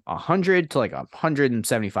from 100 to like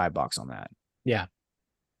 $175 on that. Yeah.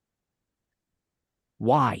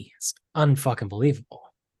 Why? It's unfucking believable.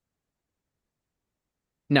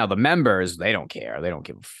 Now the members, they don't care. They don't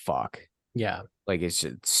give a fuck. Yeah. Like it's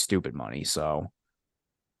just stupid money. So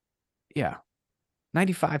yeah,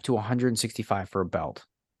 95 to 165 for a belt.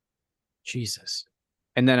 Jesus.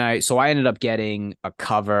 And then I ended up getting a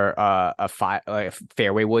cover, a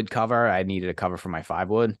fairway wood cover. I needed a cover for my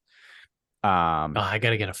 5-wood. Oh, I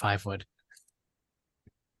gotta get a 5-wood.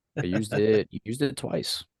 I used it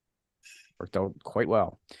twice. Worked out quite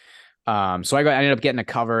well. So I ended up getting a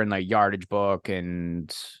cover and the yardage book,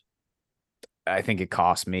 and I think it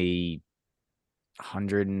cost me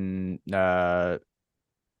 100 and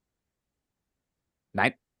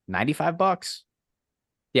 95 bucks.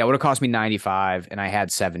 Yeah, it would have cost me 95 and I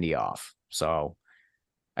had 70 off. So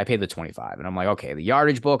I paid the 25 and I'm like, okay, the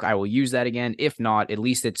yardage book, I will use that again. If not, at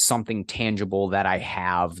least it's something tangible that I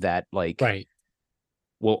have that like Right.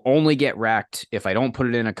 will only get wrecked if I don't put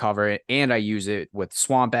it in a cover and I use it with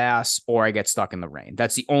swamp ass or I get stuck in the rain.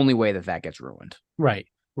 That's the only way that gets ruined. Right.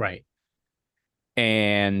 Right.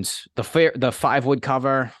 And the 5-wood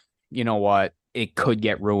cover, you know what? it could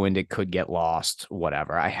get ruined, it could get lost,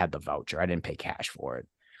 whatever. I had the voucher. I didn't pay cash for it.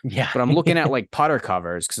 Yeah. But I'm looking at like putter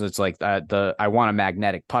covers because it's like the I want a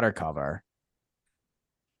magnetic putter cover.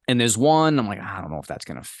 And there's one, I'm like, I don't know if that's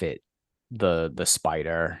gonna fit the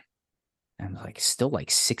spider. And like still like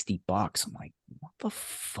 $60. I'm like, what the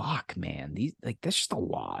fuck, man? These like that's just a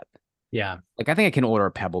lot. Yeah. Like I think I can order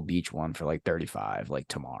a Pebble Beach one for like 35 like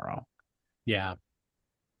tomorrow. Yeah.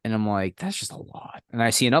 And I'm like, that's just a lot. And I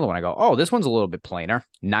see another one. I go, oh, this one's a little bit plainer.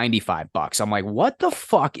 $95. I'm like, what the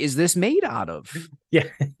fuck is this made out of? Yeah.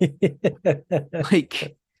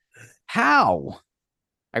 Like, how?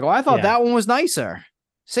 I go, I thought Yeah. that one was nicer.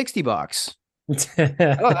 $60. I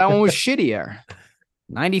thought that one was shittier.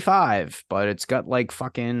 95, but it's got like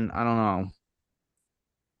fucking, I don't know.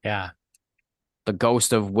 Yeah. The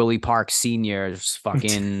ghost of Willie Park Sr.'s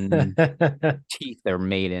fucking teeth they're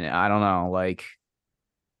made in it. I don't know. Like,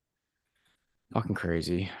 fucking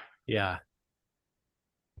crazy. Yeah.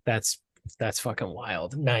 That's fucking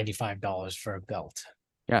wild. $95 for a belt.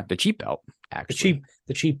 Yeah, the cheap belt, actually.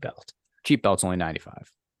 The cheap belt. Cheap belt's only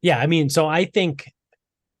 95. Yeah, I mean, so I think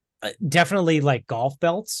definitely like golf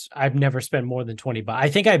belts. I've never spent more than 20 bucks. I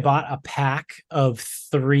think I bought a pack of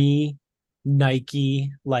 3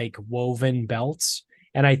 Nike like woven belts,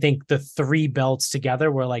 and I think the 3 belts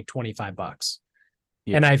together were like 25 bucks.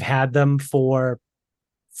 Yeah. And I've had them for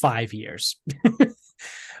 5 years.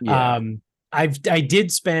 Yeah. I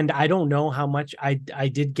did spend, I don't know how much I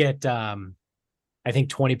did get I think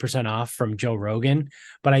 20% off from Joe Rogan,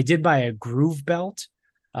 but I did buy a Groove belt.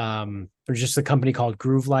 There's just a company called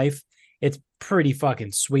Groove Life. It's pretty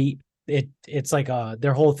fucking sweet. It's like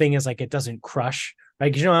their whole thing is like it doesn't crush.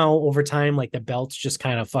 Like, you know how over time like the belts just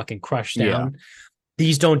kind of fucking crush down. Yeah.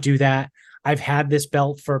 These don't do that. I've had this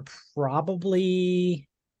belt for probably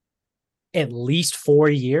at least 4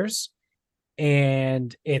 years,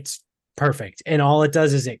 and it's perfect. And all it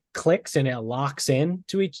does is it clicks and it locks in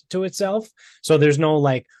to itself. So there's no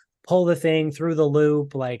like pull the thing through the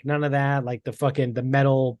loop, like none of that, like the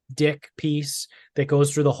metal dick piece that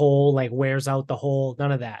goes through the hole, like wears out the hole,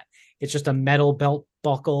 none of that. It's just a metal belt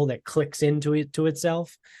buckle that clicks into it to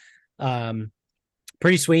itself.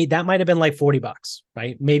 Pretty sweet. That might have been like $40,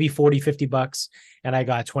 right? Maybe 40, $50. And I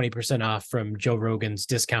got 20% off from Joe Rogan's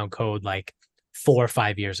discount code like 4 or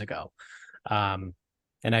 5 years ago.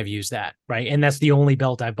 And I've used that, right? And that's the only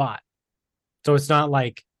belt I bought. So it's not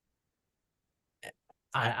like,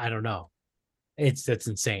 I don't know. That's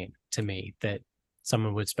insane to me that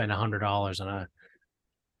someone would spend $100 on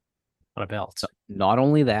a belt. So not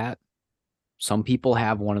only that, some people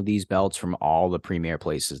have one of these belts from all the premier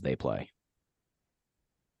places they play.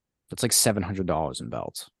 It's like $700 in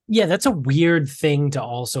belts. Yeah, that's a weird thing to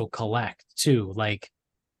also collect too. Like,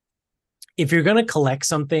 if you're going to collect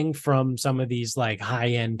something from some of these like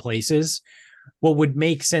high-end places, what would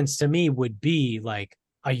make sense to me would be like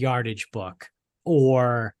a yardage book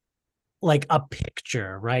or like a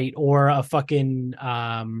picture, right? Or a fucking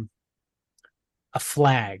a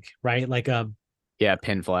flag, right? Like a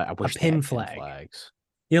pin flag. I wish pin flag. Flags.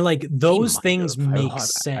 You know, like those things make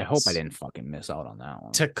sense. I hope I didn't fucking miss out on that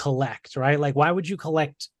one. To collect, right? Like, why would you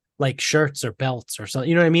collect like shirts or belts or something?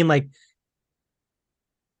 You know what I mean? Like,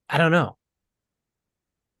 I don't know.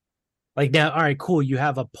 Like, now, all right, cool. You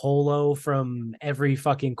have a polo from every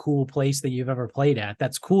fucking cool place that you've ever played at.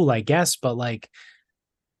 That's cool, I guess. But like,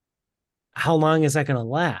 how long is that going to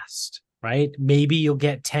last? Right? Maybe you'll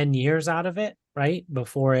get 10 years out of it, right?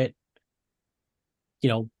 Before it,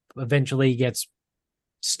 eventually gets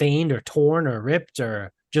stained or torn or ripped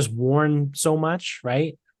or just worn so much,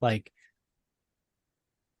 right? Like,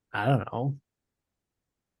 I don't know.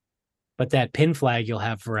 But that pin flag you'll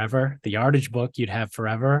have forever. The yardage book you'd have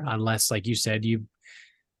forever, unless, like you said, you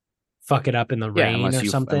fuck it up in the rain or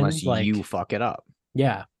something. Unless like, you fuck it up.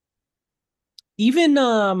 Yeah. Even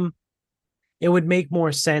it would make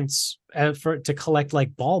more sense to collect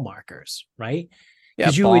like ball markers, right?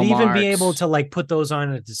 Because you would even be able to like put those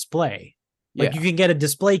on a display. Like, you can get a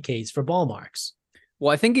display case for ball marks.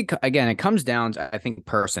 Well, I think it comes down to, I think,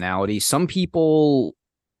 personality. Some people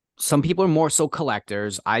are more so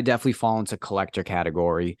collectors. I definitely fall into collector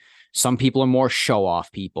category. Some people are more show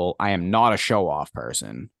off people. I am not a show off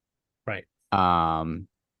person. Right. And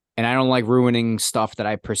I don't like ruining stuff that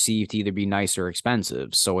I perceive to either be nice or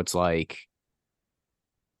expensive. So it's like,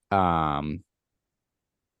 that's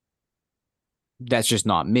just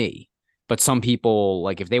not me. But some people,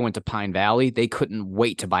 like if they went to Pine Valley, they couldn't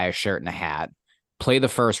wait to buy a shirt and a hat, play the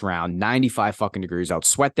first round, 95 fucking degrees out,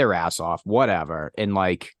 sweat their ass off, whatever. And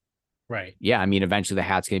like, right. Yeah, I mean, eventually the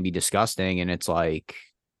hat's going to be disgusting. And it's like,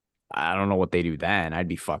 I don't know what they do then. I'd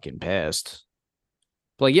be fucking pissed.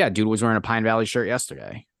 But like, yeah, dude was wearing a Pine Valley shirt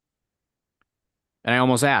yesterday. And I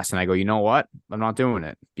almost asked, and I go, you know what? I'm not doing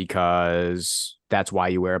it because that's why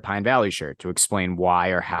you wear a Pine Valley shirt, to explain why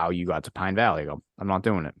or how you got to Pine Valley. I go, I'm not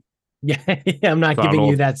doing it. Yeah, I'm not So I don't giving know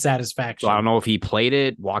you if that so I don't satisfaction. know if he played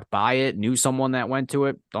it, walked by it, knew someone that went to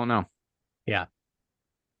it. Don't know. Yeah.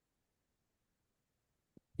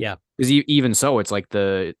 Yeah. Because even so, it's like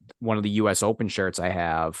the one of the U.S. Open shirts I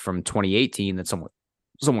have from 2018 that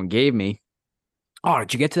someone gave me. Oh,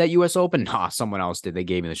 did you get to that U.S. Open? Nah, someone else did. They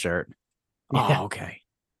gave me the shirt. Yeah. Oh, okay.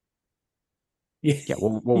 Yeah. Yeah.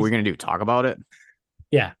 What were we gonna do? Talk about it?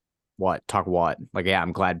 Yeah. What? Talk what? Like, yeah,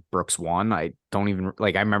 I'm glad Brooks won. I don't even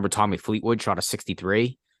like. I remember Tommy Fleetwood shot a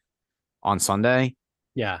 63 on Sunday,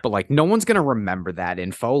 Yeah. but like, no one's gonna remember that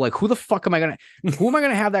info. Like, who the fuck am I gonna? Who am I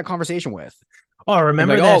gonna have that conversation with? Oh, And be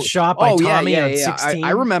remember like, that oh, shot by oh yeah, Tommy yeah, on yeah. I 16?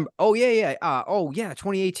 remember. Oh yeah, yeah. Oh yeah,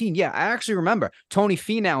 2018. Yeah, I actually remember Tony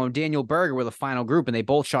Finau and Daniel Berger were the final group, and they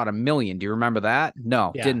both shot a million. Do you remember that?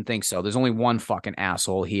 No, Yeah. didn't think so. There's only one fucking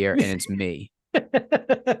asshole here, and it's me.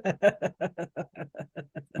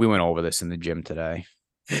 We went over this in the gym today.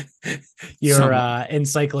 Your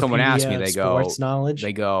Some someone asked me. encyclopedia of sports knowledge.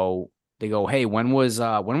 They go, Hey, when was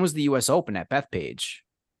the U.S. Open at Bethpage?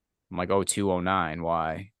 I'm like, 0209.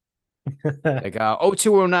 Why? Like,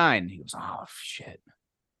 0209. He goes, oh shit,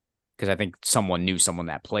 because I think someone knew someone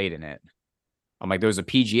that played in it. I'm like, there was a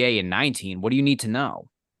PGA in 19. What do you need to know?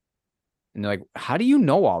 And they're like, how do you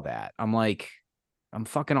know all that? I'm like, I'm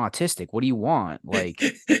fucking autistic. What do you want? Like,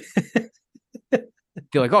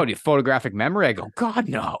 they're like, oh, do you photographic memory? I go, God,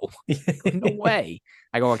 no. No way.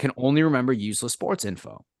 I go, I can only remember useless sports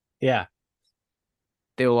info. Yeah.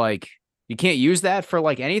 They were like, you can't use that for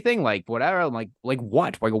like anything, like whatever. I'm like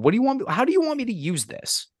what? I go, what do you want me? How do you want me to use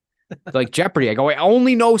this? They're like Jeopardy. I go, I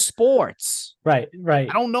only know sports. Right. I Right.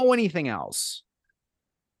 don't know anything else.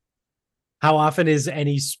 How often is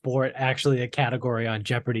any sport actually a category on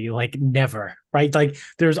Jeopardy? Like never, right? Like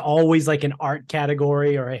there's always like an art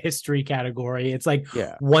category or a history category. It's like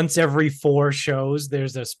Yeah. once every 4 shows,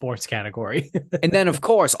 there's a sports category. And then of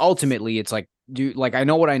course, ultimately, it's like, dude, like I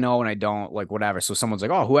know what I know and I don't, like whatever. So someone's like,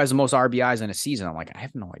 oh, who has the most RBIs in a season? I'm like, I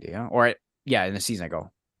have no idea. Yeah, in a season, I go,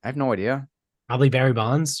 I have no idea. Probably Barry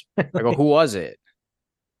Bonds. I go, who was it?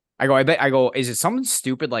 I go, is it something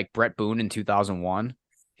stupid like Brett Boone in 2001?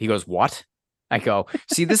 He goes, what? I go,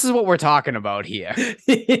 see, this is what we're talking about here.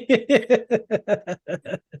 He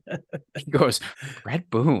goes, Brett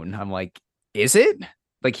Boone. I'm like, is it?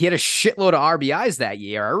 Like he had a shitload of RBIs that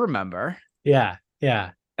year. I remember. Yeah.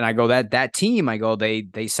 Yeah. And I go, that team, I go, they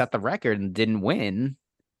set the record and didn't win.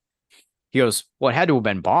 He goes, well, it had to have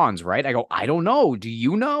been Bonds, right? I go, I don't know. Do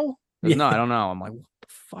you know? He goes, Yeah. no, I don't know. I'm like, what the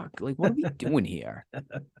fuck? Like, what are we doing here?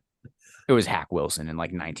 It was Hack Wilson in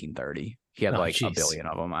like 1930. He had Oh, like a jeez. billion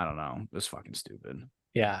of them. I don't know. It was fucking stupid.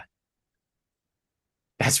 Yeah.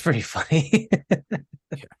 That's pretty funny.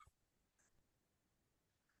 Yeah.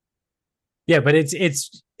 Yeah, but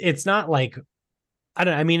it's not like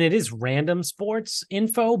I mean it is random sports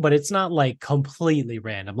info, but it's not like completely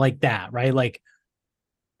random like that, right? Like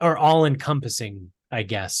or all encompassing, I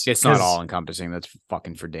guess. It's not all Cuz encompassing. That's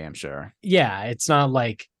fucking for damn sure. yeah, it's not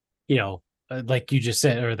like, like you just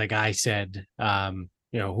said or the guy said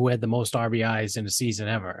who had the most RBIs in a season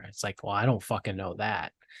ever. It's like, well, I don't fucking know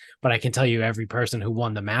that. But I can tell you every person who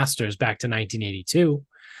won the Masters back to 1982.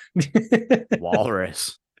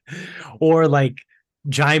 Walrus. Or like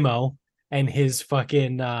Jimo and his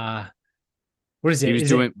fucking what is He it? was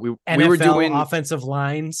Is it doing we were NFL doing offensive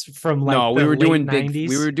lines from like no, the late we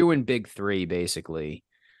 90s? were doing big three basically.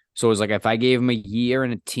 So it was like if I gave him a year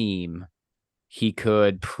and a team, he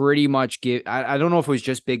could pretty much give I don't know if it was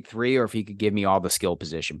just big three or if he could give me all the skill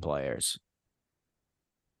position players.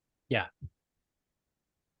 Yeah.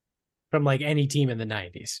 From like any team in the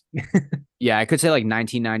 90s. Yeah, I could say like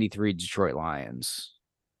 1993 Detroit Lions,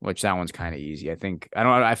 which that one's kind of easy. I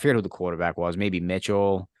forget who the quarterback was, maybe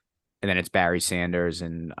Mitchell, and then it's Barry Sanders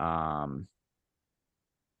and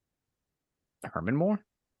Herman Moore.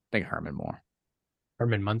 I think Herman Moore.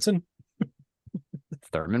 Herman Munson.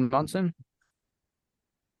 Thurman Munson.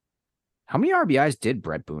 How many RBIs did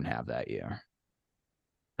Brett Boone have that year?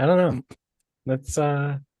 I don't know. That's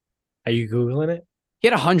are you Googling it? He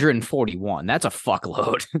had 141. That's a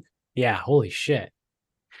fuckload. Yeah, holy shit.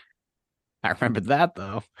 I remember that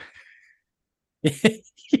though.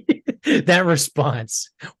 That response.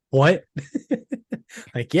 What?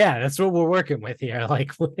 Like, yeah, that's what we're working with here.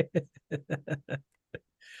 Like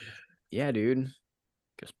Yeah, dude.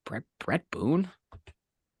 Because Brett Boone.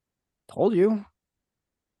 Told you.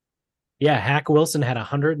 yeah, Hack Wilson had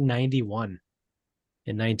 191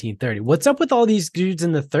 in 1930. What's up with all these dudes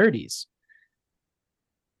in the 30s?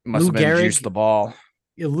 Must Lou have been juice Gehrig, the ball.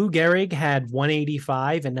 Lou Gehrig had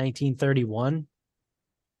 185 in 1931.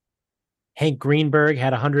 Hank Greenberg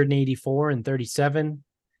had 184 and 37. Jimmy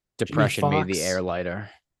Depression made the air Fox. lighter.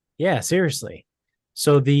 Yeah, seriously.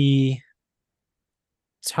 So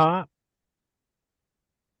top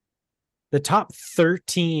the top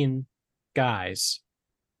 13 guys,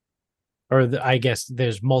 I guess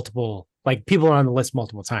there's multiple, like people are on the list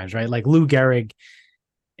multiple times, right? Like Lou Gehrig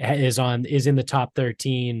is in the top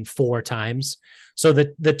 13 four times. So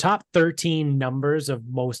the top 13 numbers of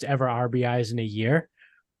most ever RBIs in a year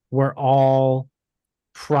were all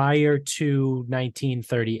prior to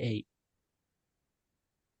 1938.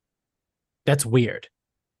 That's weird,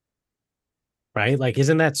 right? Like,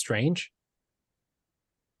 isn't that strange?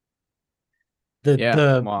 The Yeah.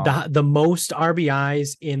 the Well, the most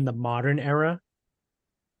RBIs in the modern era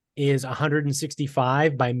is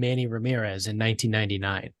 165 by Manny Ramirez in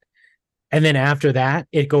 1999. And then after that,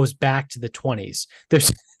 it goes back to the 20s.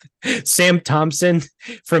 There's Sam Thompson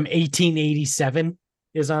from 1887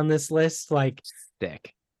 is on this list. Like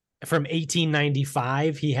thick. from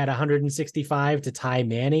 1895, he had 165 to tie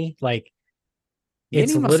Manny. Like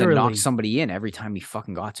it's Manny must have knocked literally somebody in every time he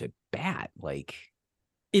fucking got to bat. Like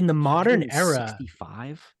in the modern era,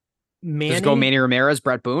 165. Just go Manny, Manny Ramirez,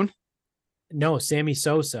 Brett Boone. no, Sammy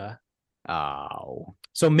Sosa. Oh,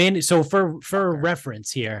 So for fucker.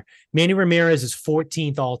 reference here, Manny Ramirez is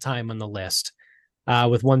 14th all time on the list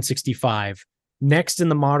with 165. Next in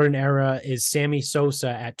the modern era is Sammy Sosa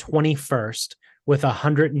at 21st with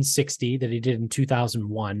 160 that he did in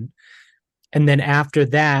 2001. And then after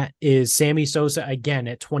that is Sammy Sosa again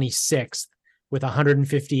at 26th with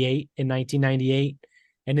 158 in 1998.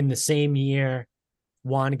 And in the same year,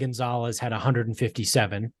 Juan Gonzalez had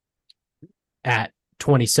 157 at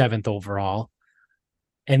 27th overall.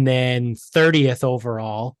 And then 30th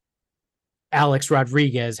overall, Alex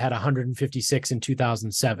Rodriguez had 156 in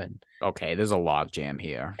 2007. Okay, there's a log jam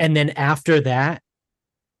here. And then after that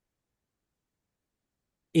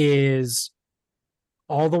is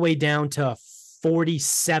all the way down to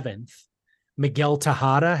 47th. Miguel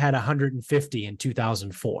Tejada had 150 in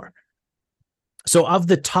 2004. So of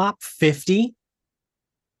the top 50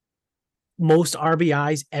 most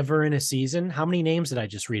RBIs ever in a season, how many names did I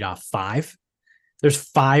just read off? 5. There's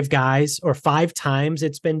 5 guys or 5 times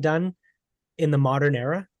it's been done in the modern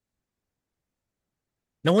era.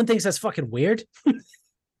 No one thinks that's fucking weird.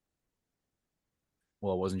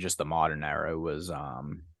 Well, it wasn't just the modern era; it was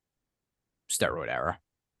steroid era,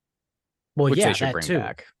 Well, which yeah, they should that bring too.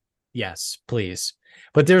 back. Yes, please.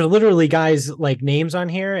 But there's literally guys like names on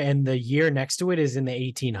here, and the year next to it is in the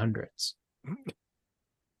 1800s.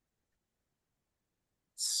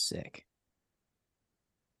 Sick.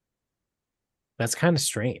 That's kind of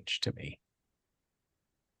strange to me.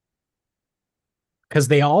 Because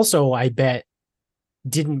they also, I bet,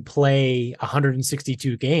 didn't play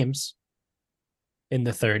 162 games in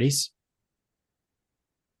the 30s.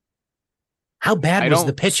 How bad I was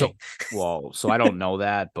the don't. pitching? So I don't know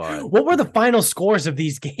that, but What were the final scores of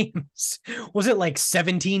these games? Was it like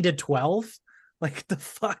 17-12? Like the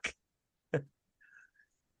fuck?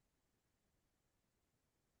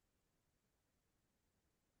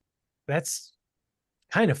 That's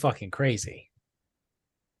kind of fucking crazy.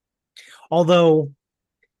 Although,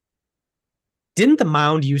 didn't the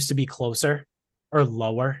mound used to be closer or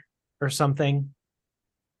lower or something?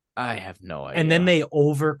 I have no idea. And then they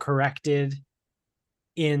overcorrected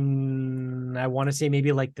in, I want to say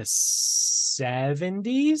maybe like the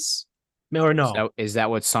 70s? Or no. Is that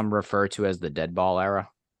what some refer to as the dead ball era?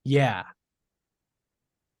 Yeah,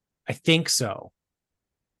 I think so.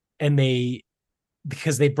 And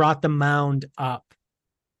because they brought the mound up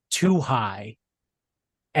too high,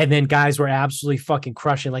 and then guys were absolutely fucking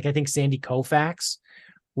crushing. Like I think Sandy Koufax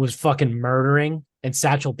was fucking murdering, and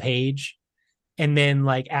Satchel Paige. And then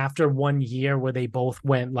like after 1 year where they both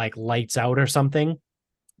went like lights out or something,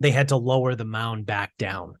 they had to lower the mound back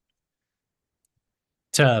down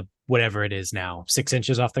to whatever it is now, 6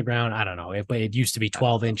 inches off the ground. I don't know. It used to be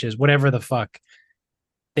 12 inches, whatever the fuck.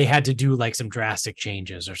 They had to do like some drastic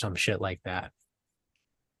changes or some shit like that.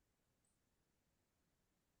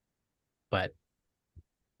 But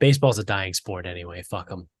baseball's a dying sport anyway. Fuck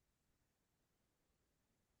them.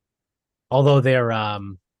 Although they're, I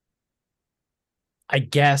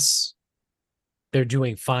guess they're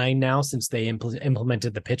doing fine now since they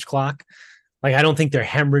implemented the pitch clock. Like, I don't think they're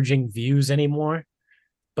hemorrhaging views anymore,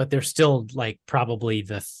 but they're still like probably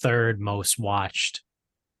the third most watched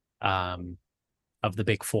of the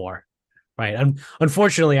big four, right?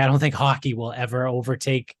 Unfortunately, I don't think hockey will ever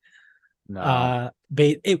overtake. No.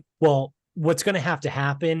 Well, what's going to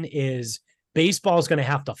happen is Baseball is going to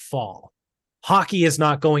have to fall. Hockey is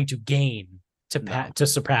not going to gain No. to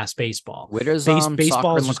surpass baseball. Where does Baseball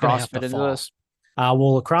soccer is and just going to lacrosse have to fit into fall. this?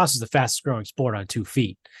 Well, lacrosse is the fastest growing sport on 2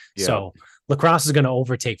 feet. Yep. So lacrosse is going to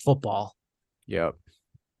overtake football. Yep.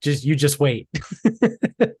 You just wait.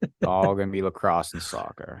 All gonna be lacrosse and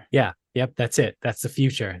soccer. Yeah. Yep. That's it. That's the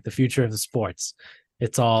future. The future of the sports.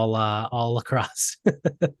 It's all lacrosse.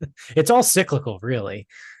 It's all cyclical, really,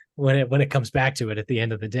 when it comes back to it at the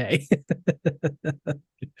end of the day.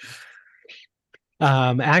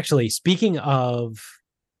 Actually, speaking of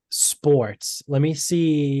sports, let me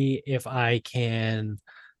see if I can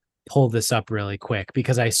pull this up really quick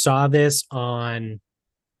because I saw this on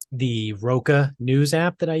the Roka News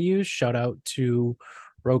app that I use. Shout out to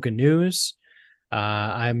Roka News.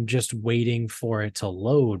 I'm just waiting for it to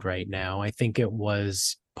load right now. I think it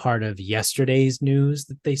was part of yesterday's news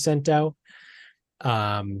that they sent out.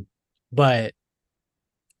 But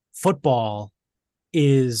football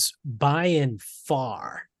is by and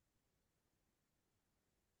far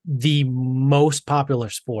the most popular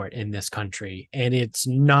sport in this country, and it's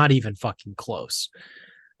not even fucking close.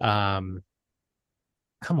 Come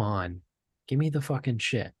on, give me the fucking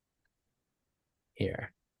shit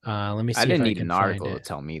here. Let me I see if didn't I need can an find article to it.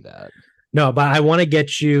 tell me that. No, but I want to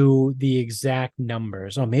get you the exact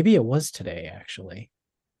numbers. Oh, maybe it was today, actually.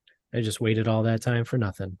 I just waited all that time for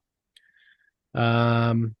nothing.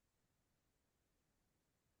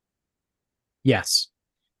 Yes.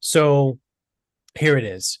 So here it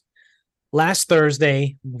is. Last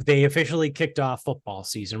Thursday, they officially kicked off football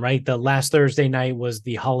season, right? The last Thursday night was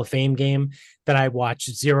the Hall of Fame game that I watched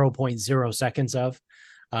 0.0 seconds of.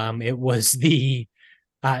 It was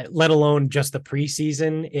let alone just the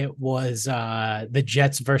preseason, it was the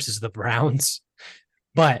Jets versus the Browns.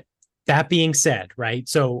 But that being said, right?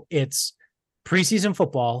 So it's preseason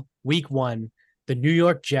football, week 1, the New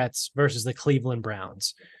York Jets versus the Cleveland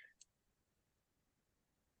Browns.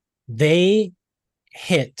 They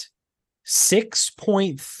hit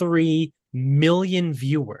 6.3 million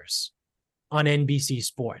viewers on NBC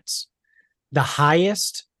Sports, the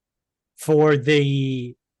highest for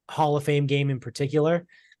the Hall of Fame game in particular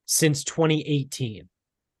since 2018.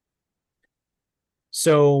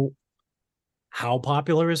 So, how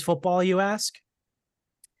popular is football, you ask?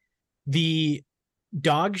 The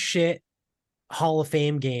dog shit Hall of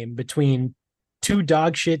Fame game between two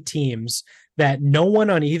dog shit teams that no one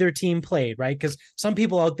on either team played, right? Because some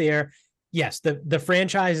people out there, yes, the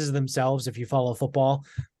franchises themselves, if you follow football,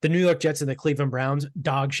 the New York Jets and the Cleveland Browns,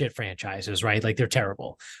 dog shit franchises, right? Like they're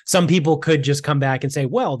terrible. Some people could just come back and say,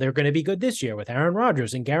 well, they're going to be good this year with Aaron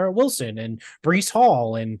Rodgers and Garrett Wilson and Breece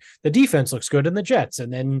Hall, and the defense looks good in the Jets.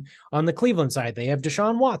 And then on the Cleveland side, they have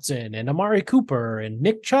Deshaun Watson and Amari Cooper, and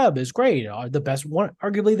Nick Chubb is great, the best one,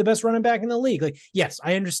 arguably the best running back in the league. Like, yes,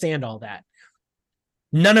 I understand all that.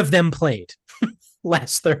 None of them played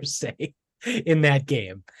last Thursday in that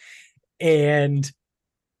game. And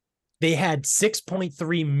they had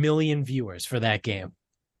 6.3 million viewers for that game.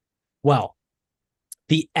 Well,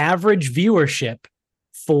 the average viewership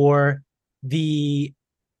for the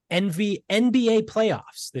NBA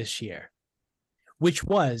playoffs this year, which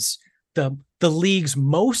was the league's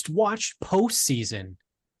most watched postseason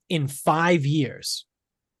in 5 years.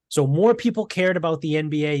 So more people cared about the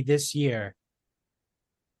NBA this year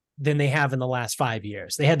than they have in the last 5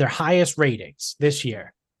 years. They had their highest ratings this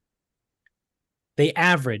year. They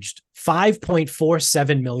averaged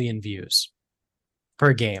 5.47 million views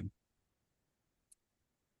per game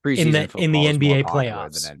in the NBA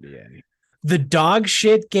playoffs. Than NBA. The dog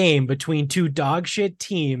shit game between two dog shit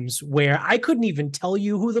teams where I couldn't even tell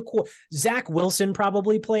you who Zach Wilson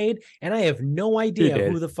probably played, and I have no idea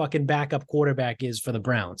who the fucking backup quarterback is for the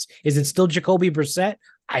Browns. Is it still Jacoby Brissett?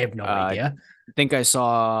 I have no idea. I think I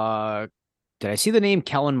saw. Did I see the name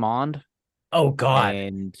Kellen Mond? Oh God,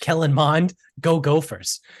 and Kellen Mond, go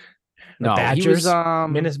Gophers. The Badgers.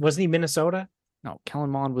 He was, wasn't he Minnesota? No, Kellen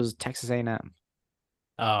Mond was Texas A&M.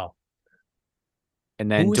 Oh,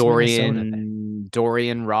 and then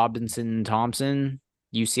Dorian Robinson Thompson,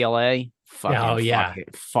 UCLA. Fuck him.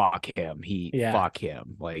 Fuck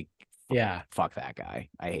him. Like, fuck that guy.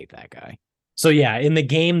 I hate that guy. So yeah, in the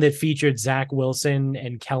game that featured Zach Wilson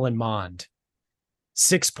and Kellen Mond,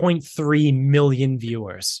 6.3 million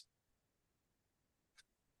viewers.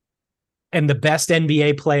 And the best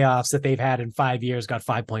NBA playoffs that they've had in 5 years got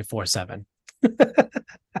 5.47.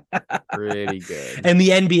 Pretty good. And the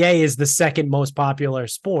NBA is the second most popular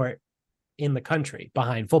sport in the country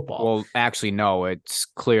behind football. Well, actually, no, it's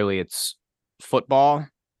football,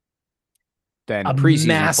 then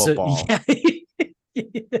preseason football.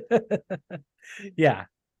 Yeah.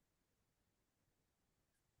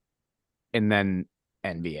 and then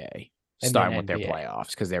NBA and then starting with their NBA.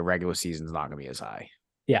 playoffs because their regular season's not going to be as high.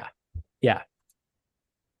 Yeah. Yeah.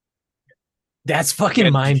 That's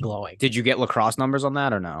fucking mind blowing. Did you get lacrosse numbers on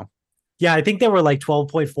that or no? Yeah, I think they were like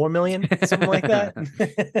 12.4 million, something like that.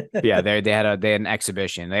 Yeah, they had an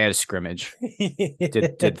exhibition. They had a scrimmage.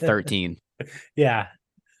 Did 13. Yeah.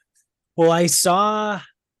 Well, I saw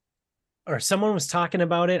or someone was talking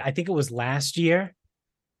about it. I think it was last year.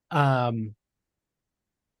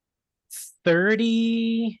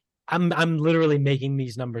 30 I'm literally making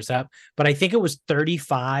these numbers up, but I think it was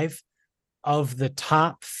 35 of the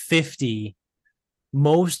top 50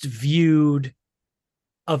 most viewed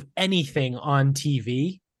of anything on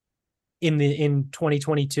TV in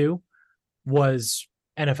 2022 was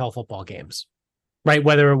NFL football games, right?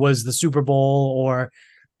 Whether it was the Super Bowl or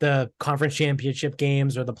the conference championship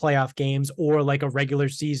games or the playoff games or like a regular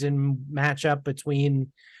season matchup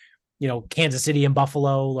between, Kansas City and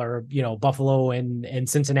Buffalo, or, Buffalo and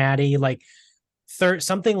Cincinnati, like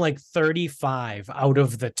something like 35 out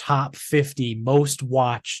of the top 50 most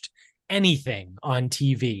watched anything on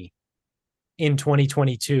TV in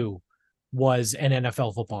 2022 was an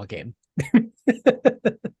NFL football game.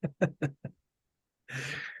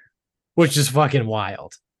 Which is fucking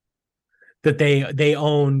wild. That they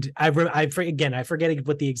owned. I forget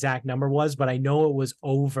what the exact number was, but I know it was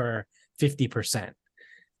over 50%.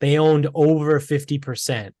 They owned over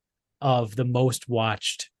 50% of the most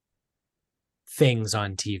watched things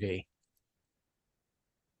on TV.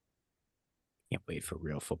 Can't wait for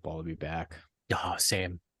real football to be back. Oh,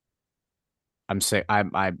 same. I'm saying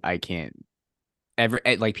I can't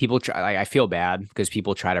like people try. Like, I feel bad because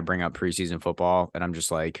people try to bring up preseason football, and I'm just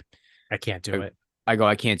like, I can't do it.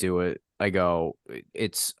 I can't do it. Call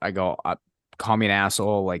me an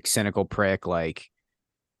asshole, like cynical prick. Like,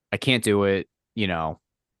 I can't do it.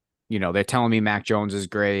 They're telling me Mac Jones is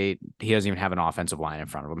great. He doesn't even have an offensive line in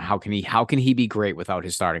front of him. How can he be great without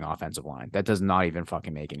his starting offensive line? That does not even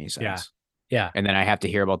fucking make any sense. Yeah. Yeah. And then I have to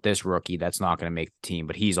hear about this rookie that's not going to make the team,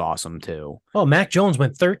 but he's awesome too. Oh, Mac Jones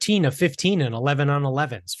went 13 of 15 and 11 on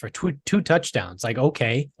 11s for two touchdowns. Like,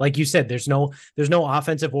 okay, like you said, there's no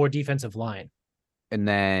offensive or defensive line. And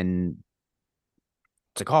then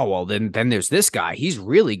it's like, oh well, then there's this guy. He's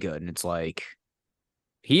really good, and it's like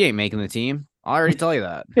he ain't making the team. I already tell you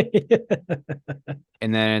that.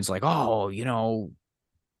 And then it's like, oh,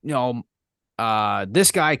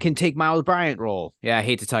 this guy can take Miles Bryant role. Yeah, I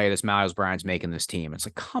hate to tell you this, Miles Bryant's making this team. It's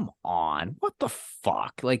like, come on, what the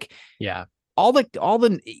fuck? Like, yeah,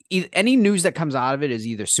 any news that comes out of it is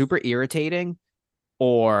either super irritating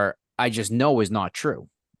or I just know is not true.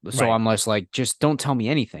 So right. I'm less like, just don't tell me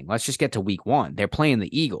anything. Let's just get to week 1. They're playing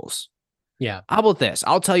the Eagles. Yeah. How about this?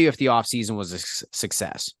 I'll tell you if the offseason was a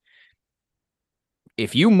success.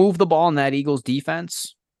 If you move the ball in that Eagles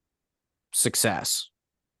defense, success.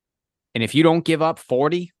 And if you don't give up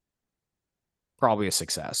 40, probably a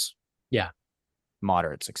success. Yeah.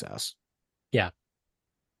 Moderate success. Yeah.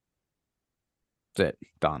 That's it.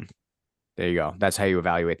 Done. There you go. That's how you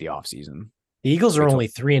evaluate the offseason. The Eagles are only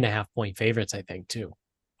 3.5 point favorites, I think, too.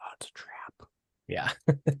 Oh, it's a trap. Yeah.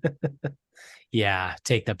 Yeah.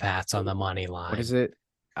 Take the Pats on the money line. What is it?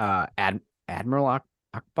 Admiral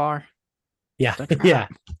Akbar? Yeah. Yeah.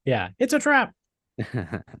 Yeah. It's a trap.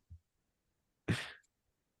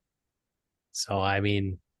 So, I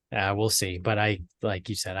mean, we'll see. But like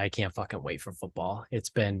you said, I can't fucking wait for football. It's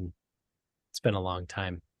been a long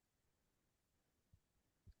time.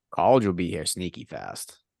 College will be here sneaky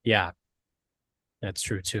fast. Yeah, that's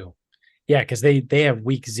true too. Yeah, because they have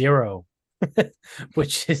week 0,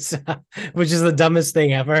 which is the dumbest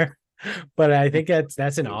thing ever. But I think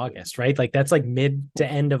that's in August, right? Like that's like mid to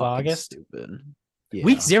end of August. Stupid. Yeah.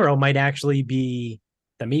 Week 0 might actually be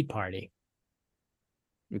the meat party.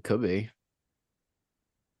 It could be.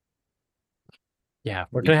 Yeah,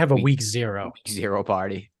 we're gonna have a week 0. Week 0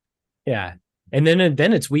 party. Yeah, and then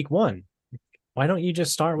it's week 1. Why don't you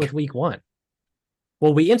just start with week 1?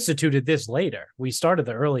 Well, we instituted this later. We started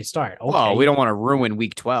the early start. Okay. Well, we don't want to ruin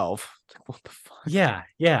week 12. Like, what the fuck? Yeah,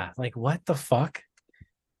 yeah. Like, what the fuck?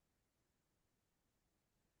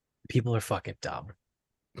 People are fucking dumb.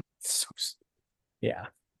 Yeah.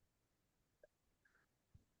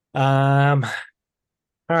 All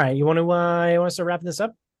right. You want to start wrapping this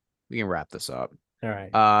up? We can wrap this up. All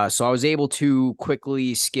right. So I was able to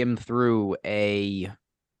quickly skim through a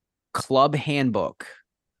club handbook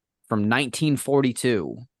from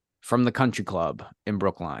 1942 from the country club in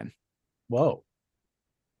Brookline. Whoa.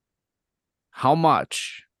 How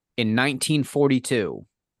much in 1942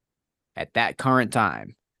 at that current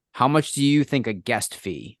time, how much do you think a guest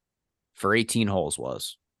fee for 18 holes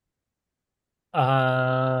was?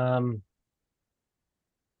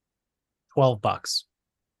 $12.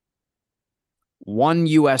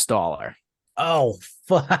 $1. Oh,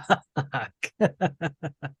 fuck.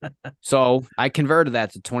 So I converted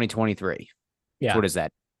that to 2023. So Yeah. what is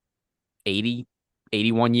that? 80,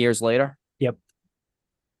 81 years later? Yep.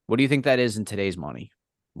 What do you think that is in today's money?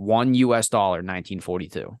 $1,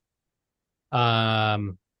 1942.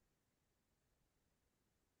 Um,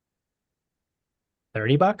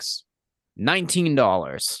 $30.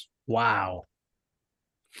 $19. Wow.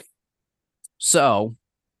 So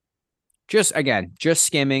just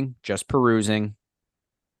skimming, just perusing.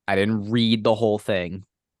 I didn't read the whole thing.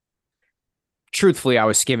 Truthfully, I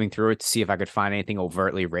was skimming through it to see if I could find anything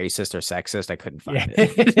overtly racist or sexist. I couldn't Yeah. find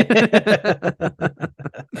it.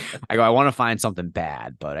 I want to find something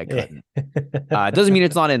bad, but I couldn't. It doesn't mean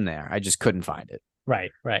it's not in there. I just couldn't find it.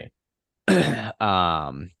 Right. Right.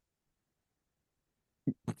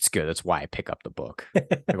 It's good. That's why I pick up the book.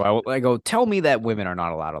 I go, tell me that women are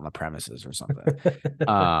not allowed on the premises or something.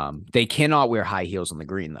 They cannot wear high heels on the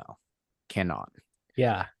green though. Cannot.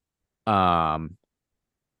 Yeah.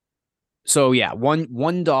 So yeah,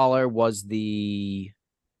 $1 was the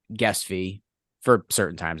guest fee for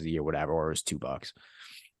certain times of the year, whatever, or it was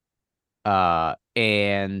 $2.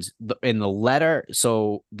 And in the letter,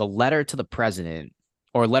 so the letter to the president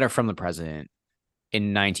or letter from the president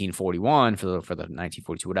in 1941 for the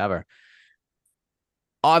 1942 whatever.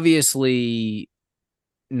 Obviously,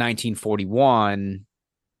 1941,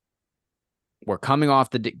 we're coming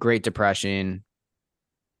off the Great Depression.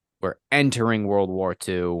 We're entering World War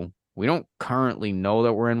II. We don't currently know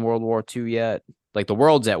that we're in World War II yet. Like the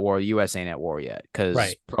world's at war, the U.S. ain't at war yet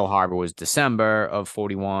because Pearl Harbor was December of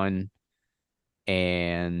 41.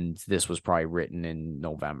 And this was probably written in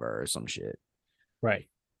November or some shit. Right.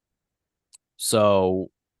 So,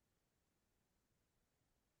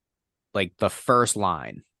 like the first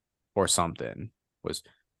line or something was,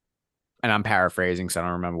 and I'm paraphrasing because I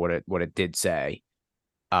don't remember what it did say.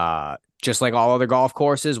 Just like all other golf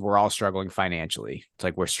courses, we're all struggling financially. It's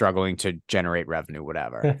like we're struggling to generate revenue,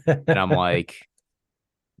 whatever. And I'm like,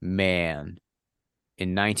 man,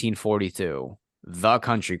 in 1942, the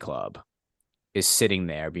country club is sitting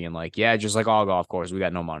there being like, yeah, just like all golf courses, we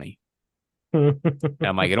got no money. And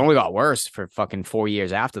I'm like, it only got worse for fucking 4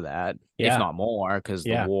 years after that, if not more, because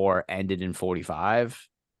the war ended in 45.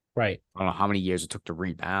 Right. I don't know how many years it took to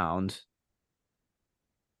rebound.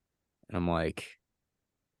 And I'm like,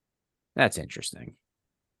 that's interesting.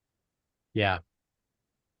 Yeah.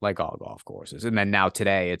 Like all golf courses. And then now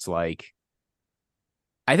today it's like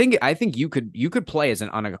I think you could play as an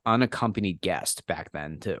unaccompanied guest back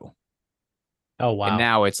then too. Oh wow. And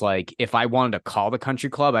now it's like if I wanted to call the country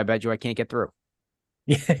club, I bet you I can't get through.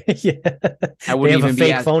 Yeah. I wouldn't they have even a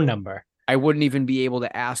fake phone number. I wouldn't even be able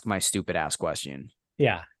to ask my stupid ass question.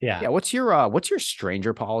 Yeah. Yeah. Yeah. What's your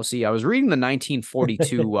stranger policy? I was reading the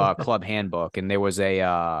 1942 club handbook, and there was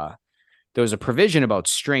a provision about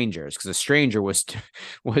strangers because a stranger was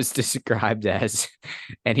described as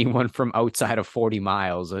anyone from outside of 40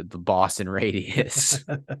 miles of the Boston radius.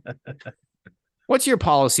 What's your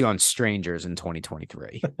policy on strangers in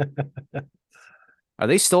 2023? Are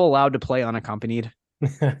they still allowed to play unaccompanied?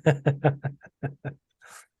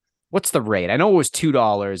 What's the rate? I know it was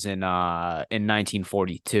 $2 in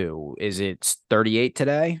 1942. Is it 38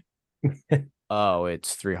 today? Oh,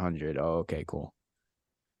 it's 300. Oh, okay, cool.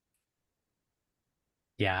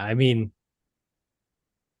 Yeah, I mean,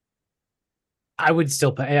 I would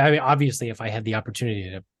still pay. I mean, obviously, if I had the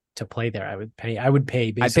opportunity to play there, I would pay. I would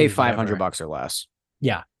pay. Basically, I'd pay $500 or less.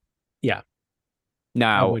 Yeah, yeah.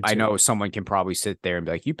 Now I know someone can probably sit there and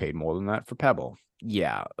be like, "You paid more than that for Pebble."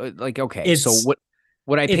 Yeah, like okay. So what?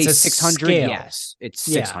 Would I pay 600? Yes, it's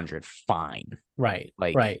 600. Fine. Right.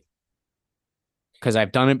 Like right. Because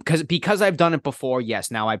I've done it because I've done it before.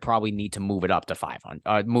 Yes, now I probably need to move it up to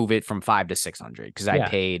 500. Move it from 5 to 600 because I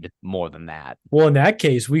paid more than that. Well, in that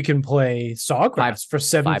case, we can play Sawgrass for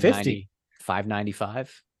 $750.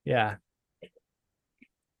 $595. Yeah.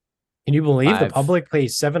 Can you believe the public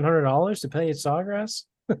pays $700 to play at Sawgrass?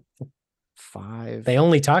 They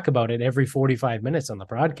only talk about it every 45 minutes on the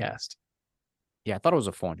broadcast. Yeah, I thought it was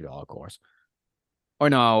a $400 course. Or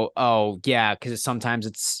no, oh yeah, because sometimes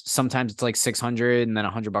it's like 600 and then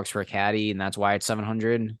 $100 for a caddy, and that's why it's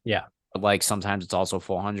 700. Yeah, but like sometimes it's also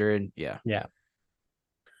 400. Yeah, yeah.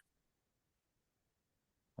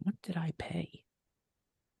 What did I pay?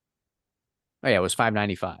 Oh yeah, it was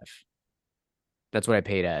 $595. That's what I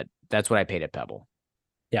paid at. That's what I paid at Pebble.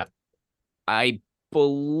 Yeah, I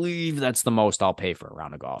believe that's the most I'll pay for a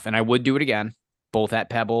round of golf, and I would do it again, both at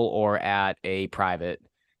Pebble or at a private.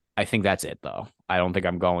 I think that's it though. I don't think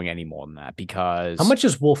I'm going any more than that because how much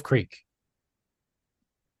is Wolf Creek?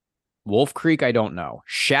 Wolf Creek, I don't know.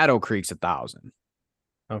 Shadow Creek's 1,000.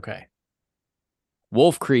 Okay.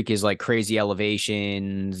 Wolf Creek is like crazy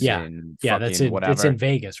elevations Yeah. and Yeah, that's fucking in it's in whatever.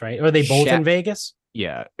 Vegas, right? Are they both Sha- in Vegas?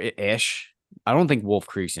 yeah, ish. I don't think Wolf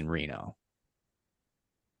Creek's in Reno.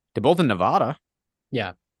 They're both in Nevada.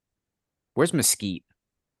 Yeah. Where's Mesquite?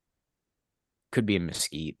 Could be in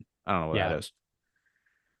Mesquite. I don't know where Yeah. that is.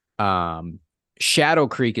 Shadow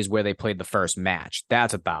Creek is where they played the first match.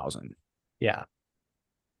 That's 1,000. Yeah.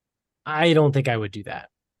 I don't think I would do that.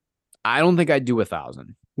 I don't think I'd do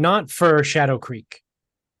 1,000. Not for Shadow Creek.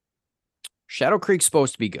 Shadow Creek's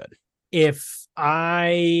supposed to be good. If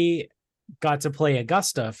I got to play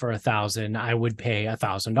Augusta for 1,000, I would pay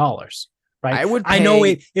 $1,000. Right. I would I know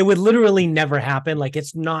pay. it would literally never happen. Like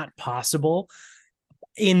it's not possible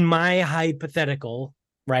in my hypothetical,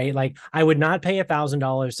 right? Like I would not pay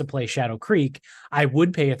 $1,000 to play Shadow Creek. I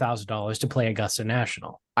would pay $1,000 to play Augusta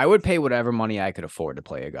National. I would pay whatever money I could afford to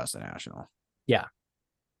play Augusta National. Yeah.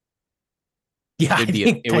 Yeah,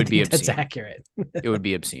 It would be that's obscene. accurate. It would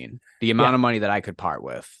be obscene. The amount of money that I could part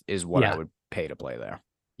with is what I would pay to play there.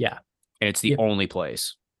 Yeah. And it's the only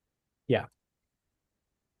place. Yeah.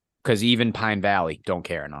 Because even Pine Valley don't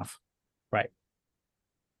care enough. Right.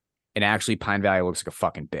 And actually, Pine Valley looks like a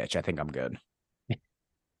fucking bitch. I think I'm good.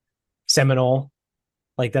 Seminole,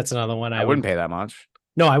 like that's another one. I wouldn't pay that much.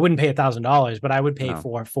 No, I wouldn't pay $1,000, but I would pay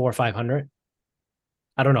for 400 or 500.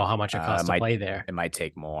 I don't know how much it costs to play there. It might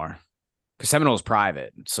take more because Seminole's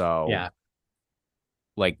private. So yeah,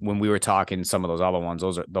 like when we were talking some of those other ones,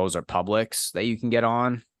 those are publics that you can get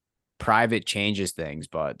on. Private changes things,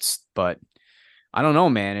 but I don't know,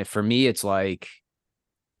 man. For me, it's like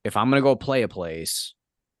if I'm gonna go play a place,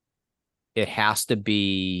 it has to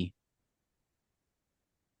be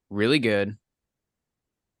really good.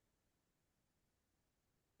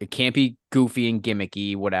 It can't be goofy and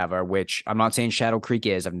gimmicky, whatever, which I'm not saying Shadow Creek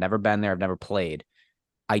is. I've never been there. I've never played.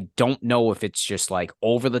 I don't know if it's just like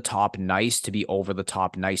over the top nice to be over the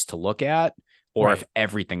top nice to look at, or if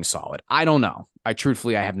everything's solid. I don't know. I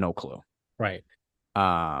have no clue. Right.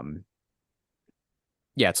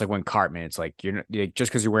 Yeah, it's like when Cartman, it's like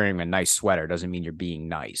just because you're wearing a nice sweater doesn't mean you're being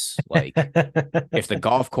nice. Like if the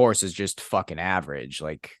golf course is just fucking average,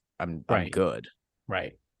 like I'm good.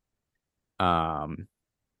 Right.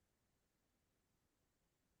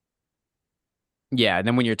 Yeah, and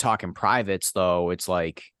then when you're talking privates, though, it's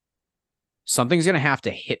like something's gonna have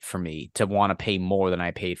to hit for me to want to pay more than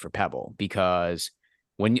I paid for Pebble. Because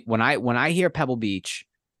when I hear Pebble Beach,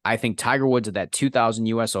 I think Tiger Woods at that 2000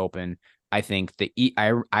 U.S. Open. I think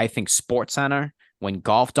I think Sports Center when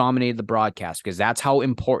golf dominated the broadcast because that's how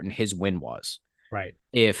important his win was. Right.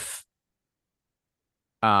 If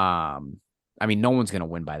I mean, no one's gonna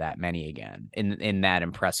win by that many again in that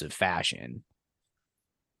impressive fashion.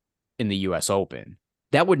 In the U.S. Open,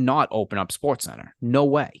 that would not open up Sports Center. No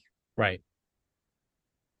way. Right.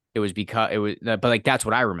 It was because it was, but like that's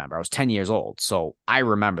what I remember. I was 10 years old, so I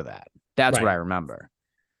remember that. That's what I remember.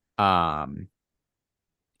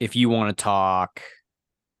 If you want to talk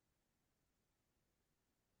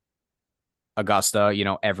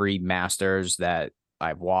Augusta, every Masters that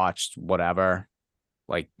I've watched, whatever,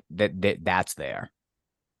 like that's there.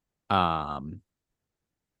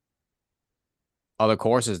 Other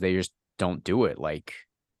courses, they just don't do it. Like,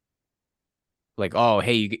 oh,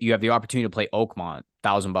 hey, you have the opportunity to play Oakmont,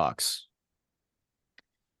 $1,000.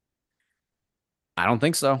 I don't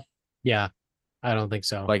think so. Yeah, I don't think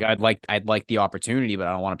so. Like, I'd like the opportunity, but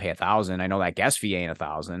I don't want to pay 1,000. I know that guest fee ain't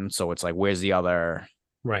 1,000, so it's like, where's the other?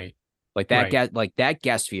 Right. Like that that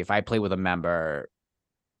guest fee. If I play with a member,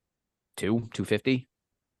 $250,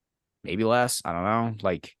 maybe less. I don't know.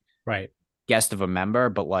 Like, guest of a member,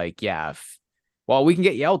 but like, yeah. Well, we can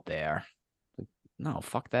get you out there. No,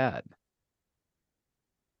 fuck that.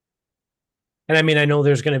 And I mean, I know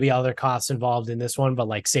there's going to be other costs involved in this one, but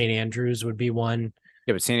like St. Andrews would be one.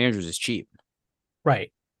 Yeah, but St. Andrews is cheap.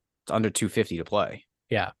 Right. It's under $250 to play.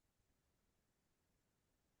 Yeah.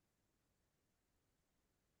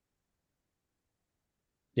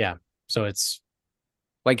 Yeah. So it's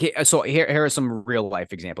like, so here are some real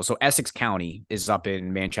life examples. So Essex County is up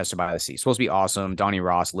in Manchester by the Sea. Supposed to be awesome. Donnie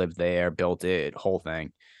Ross lived there, built it, whole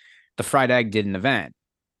thing. The Fried Egg did an event.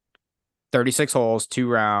 36 holes, 2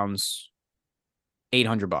 rounds,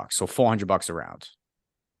 $800. So $400 a round.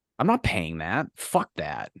 I'm not paying that. Fuck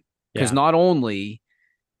that. Because not only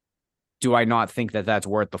do I not think that that's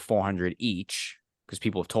worth the 400 each, because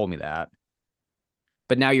people have told me that,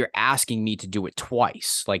 but now you're asking me to do it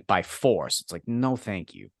twice, like by force. It's like, no,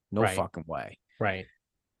 thank you. No fucking way. Right.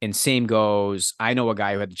 And same goes, I know a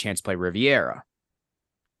guy who had the chance to play Riviera.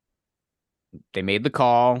 They made the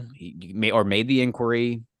call, made the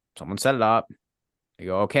inquiry. Someone set it up. They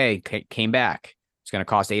go, okay, came back. It's going to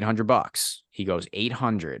cost $800. He goes,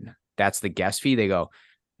 800. That's the guest fee. They go,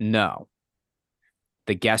 no,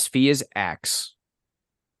 the guest fee is X.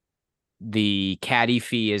 The caddy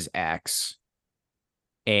fee is X.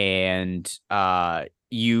 And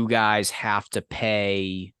you guys have to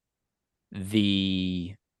pay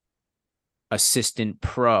the assistant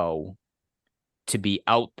pro to be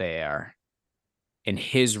out there, and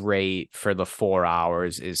his rate for the 4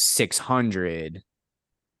 hours is 600.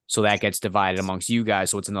 So that gets divided amongst you guys.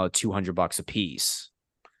 So it's another $200 a piece.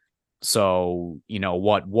 So,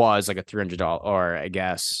 what was like a $300, or I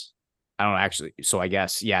guess, I don't know, actually. So I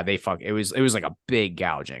guess, yeah, it was like a big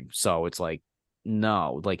gouging. So it's like,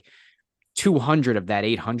 no, like 200 of that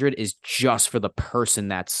 800 is just for the person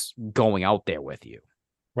that's going out there with you.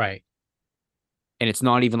 Right. And it's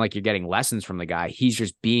not even like you're getting lessons from the guy. He's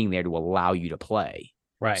just being there to allow you to play.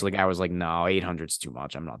 Right. So the guy was like, no, 800's too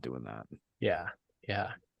much. I'm not doing that. Yeah. Yeah.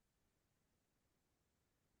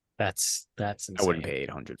 That's insane. I wouldn't pay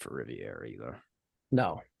 800 for Riviera either.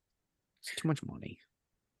 No. It's too much money.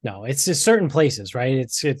 No, it's just certain places, right?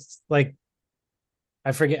 It's like,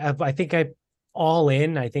 I forget. I think I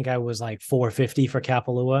was like 450 for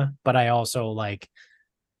Kapalua, but I also like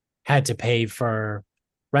had to pay for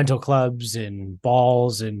rental clubs and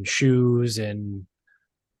balls and shoes, and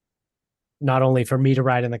not only for me to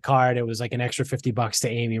ride in the cart, it was like an extra $50 to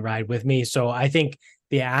Amy ride with me. So I think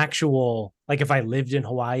the actual, like if I lived in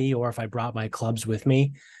Hawaii or if I brought my clubs with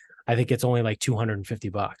me, I think it's only like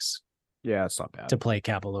 $250. Yeah, it's not bad to play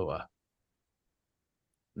Kapalua.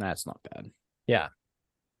 That's not bad. Yeah.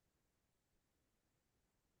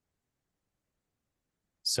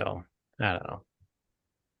 So I don't know.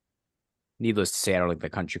 Needless to say, I don't think the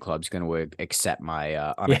country club's going to accept my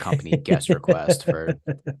unaccompanied guest request for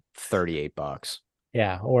 $38.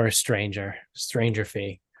 Yeah, or a stranger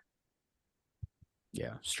fee.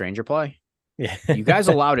 Yeah, stranger play. Yeah, you guys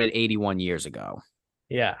allowed it 81 years ago.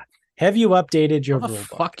 Yeah. Have you updated your How the rule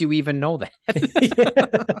fuck do you even know that?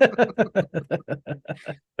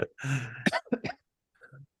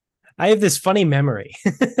 I have this funny memory.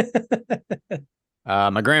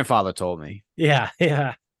 My grandfather told me. Yeah.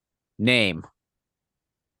 Name.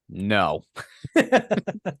 No.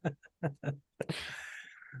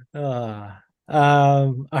 All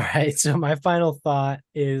right. So my final thought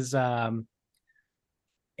is Amy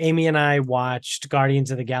and I watched Guardians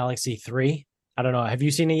of the Galaxy 3. I don't know. Have you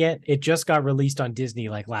seen it yet? It just got released on Disney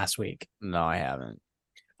like last week. No, I haven't.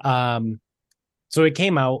 So it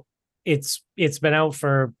came out. It's been out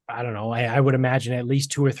for, I don't know, I would imagine at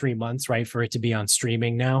least 2 or 3 months, right, for it to be on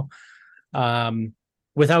streaming now.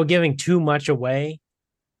 Without giving too much away,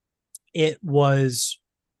 it was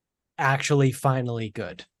actually finally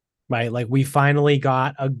good, right? Like we finally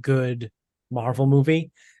got a good Marvel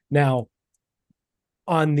movie. Now,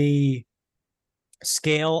 on the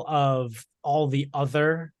scale of all the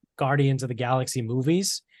other Guardians of the Galaxy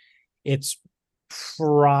movies, it's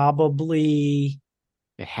probably,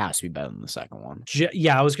 it has to be better than the second one.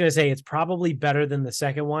 Yeah, I was going to say it's probably better than the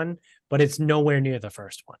second one, but it's nowhere near the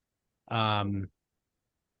first one.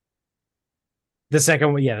 The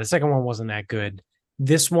second one wasn't that good.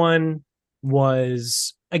 This one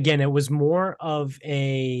was, again, it was more of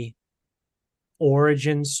a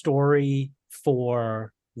origin story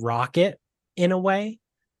for Rocket in a way,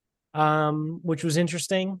 which was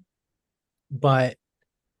interesting, but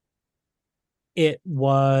it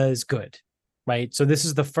was good, right? So this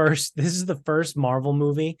is the first Marvel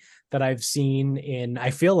movie that I've seen in,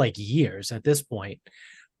 I feel like, years at this point,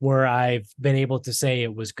 where I've been able to say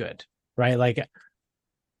it was good, right? Like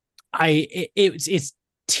it's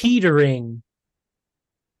teetering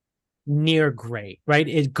near great, right?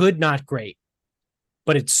 It's good, not great,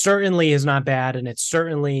 but it certainly is not bad, and it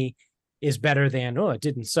certainly is better than, oh, it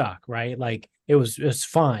didn't suck, right? Like it was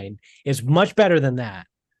fine. It's much better than that.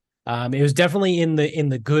 It was definitely in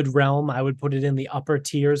the good realm. I would put it in the upper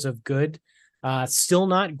tiers of good. Still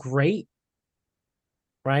not great,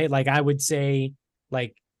 right? Like I would say,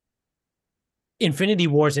 like Infinity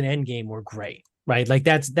Wars and Endgame were great, right? Like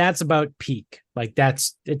that's about peak. Like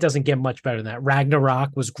it doesn't get much better than that.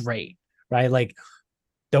 Ragnarok was great, right? Like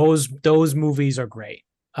those movies are great.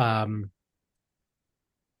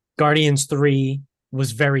 Guardians 3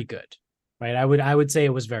 was very good, right? I would say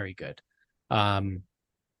it was very good.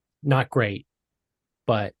 Not great,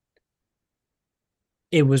 but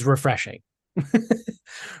it was refreshing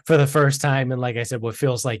for the first time. And like I said, what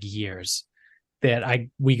feels like years, that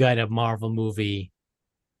we got a Marvel movie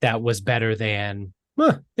that was better than,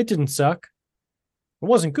 it didn't suck. It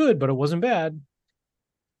wasn't good, but it wasn't bad.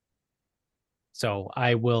 So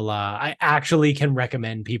I will I actually can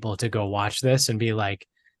recommend people to go watch this and be like,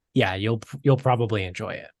 yeah, you'll probably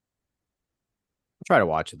enjoy it. I'll try to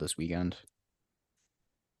watch it this weekend.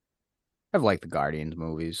 I've liked the Guardians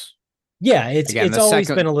movies. Yeah, Again, it's always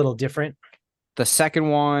been a little different. the second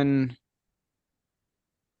one,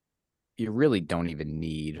 you really don't even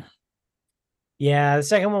need. Yeah, the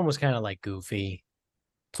second one was kind of like goofy.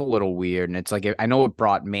 It's a little weird, and it's like I know it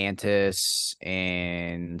brought Mantis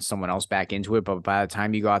and someone else back into it, but by the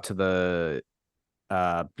time you got to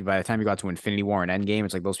Infinity War and Endgame,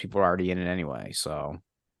 it's like those people are already in it anyway. So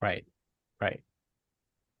Right. Right.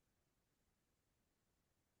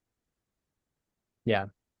 Yeah.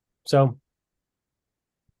 So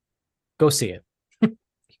go see it.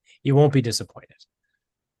 You won't be disappointed.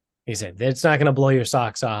 He said it's not going to blow your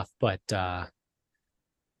socks off, but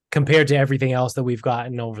compared to everything else that we've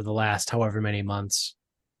gotten over the last however many months,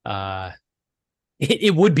 uh,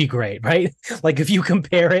 it would be great, right? Like if you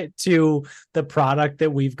compare it to the product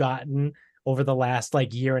that we've gotten over the last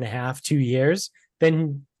like year and a half, 2 years,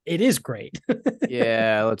 then it is great.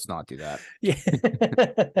 yeah, let's not do that. Yeah.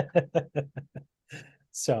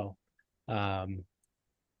 So, um,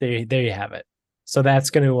 there you have it. So that's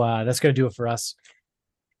gonna do it for us.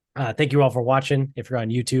 Thank you all for watching. If you're on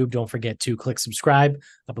YouTube, don't forget to click subscribe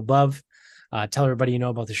up above. Tell everybody you know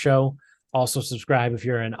about the show. Also, subscribe if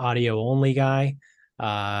you're an audio only guy.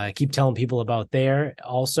 Keep telling people about there.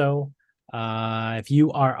 Also, if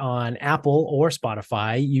you are on Apple or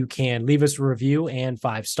Spotify, you can leave us a review and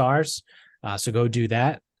 5 stars. So go do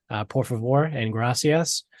that. Por favor and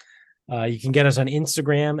gracias. You can get us on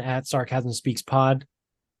Instagram at Sarcasm Speaks Pod.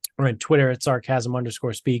 We're on Twitter at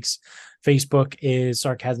sarcasm_speaks. Facebook is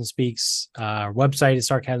Sarcasm Speaks. Our website is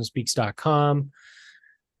sarcasmspeaks.com.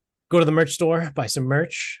 Go to the merch store, buy some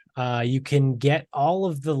merch. You can get all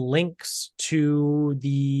of the links to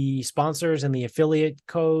the sponsors and the affiliate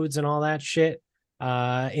codes and all that shit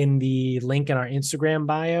in the link in our Instagram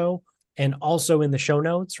bio and also in the show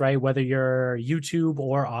notes, right? Whether you're YouTube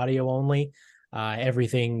or audio only,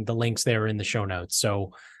 everything, the links there are in the show notes.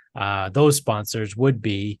 So those sponsors would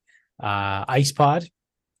be IcePod,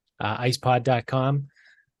 icepod.com.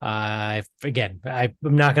 Again, I'm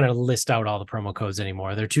not going to list out all the promo codes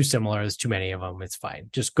anymore. They're too similar. There's too many of them. It's fine.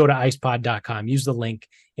 Just go to icepod.com, use the link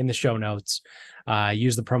in the show notes,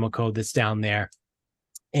 use the promo code that's down there,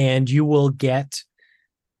 and you will get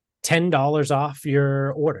 $10 off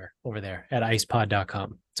your order over there at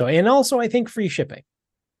icepod.com. So, and also I think free shipping.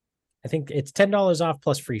 I think it's $10 off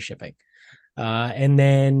plus free shipping. And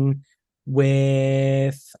then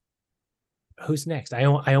with who's next? I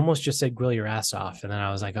almost just said grill your ass off, and then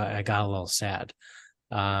I was like, I got a little sad.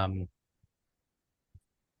 Who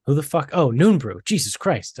the fuck? Oh, Noon Brew. Jesus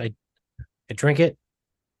Christ. I drink it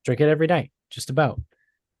every night, just about.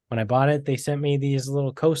 When I bought it, they sent me these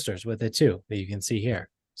little coasters with it too, that you can see here.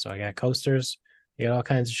 So I got coasters, I got all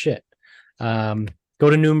kinds of shit. Go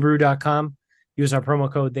to noonbrew.com, use our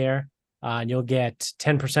promo code there, and you'll get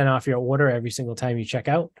 10% off your order every single time you check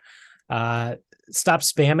out. Stop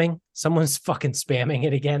spamming. Someone's fucking spamming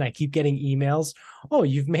it again. I keep getting emails. Oh,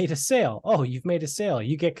 you've made a sale. Oh, you've made a sale.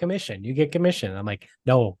 You get commission. You get commission. I'm like,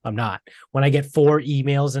 no, I'm not. When I get 4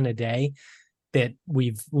 emails in a day that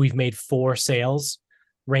we've made 4 sales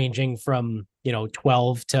ranging from,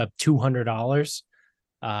 $12 to $200,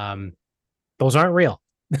 those aren't real.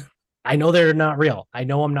 I know they're not real. I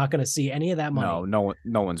know I'm not going to see any of that money.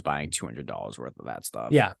 No one's buying $200 worth of that stuff.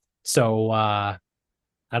 Yeah. So I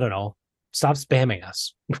don't know. Stop spamming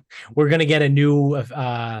us. We're going to get a new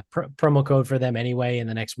promo code for them anyway in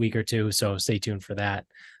the next week or two. So stay tuned for that.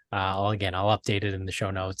 I'll update it in the show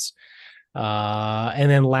notes. And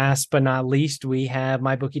then last but not least, we have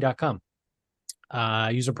mybookie.com.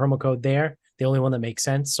 Use a promo code there. The only one that makes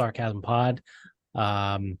sense, Sarcasm Pod,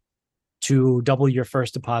 to double your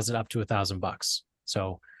first deposit up to $1,000.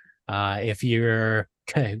 So if you're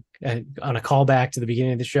on a callback to the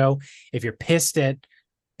beginning of the show, if you're pissed at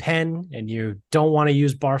Penn and you don't want to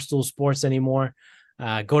use Barstool Sports anymore,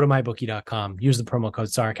 go to mybookie.com, use the promo code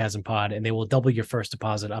Sarcasm Pod, and they will double your first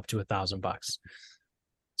deposit up to $1,000.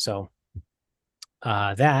 So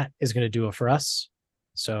that is going to do it for us.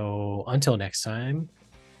 So until next time,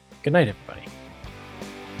 good night, everybody.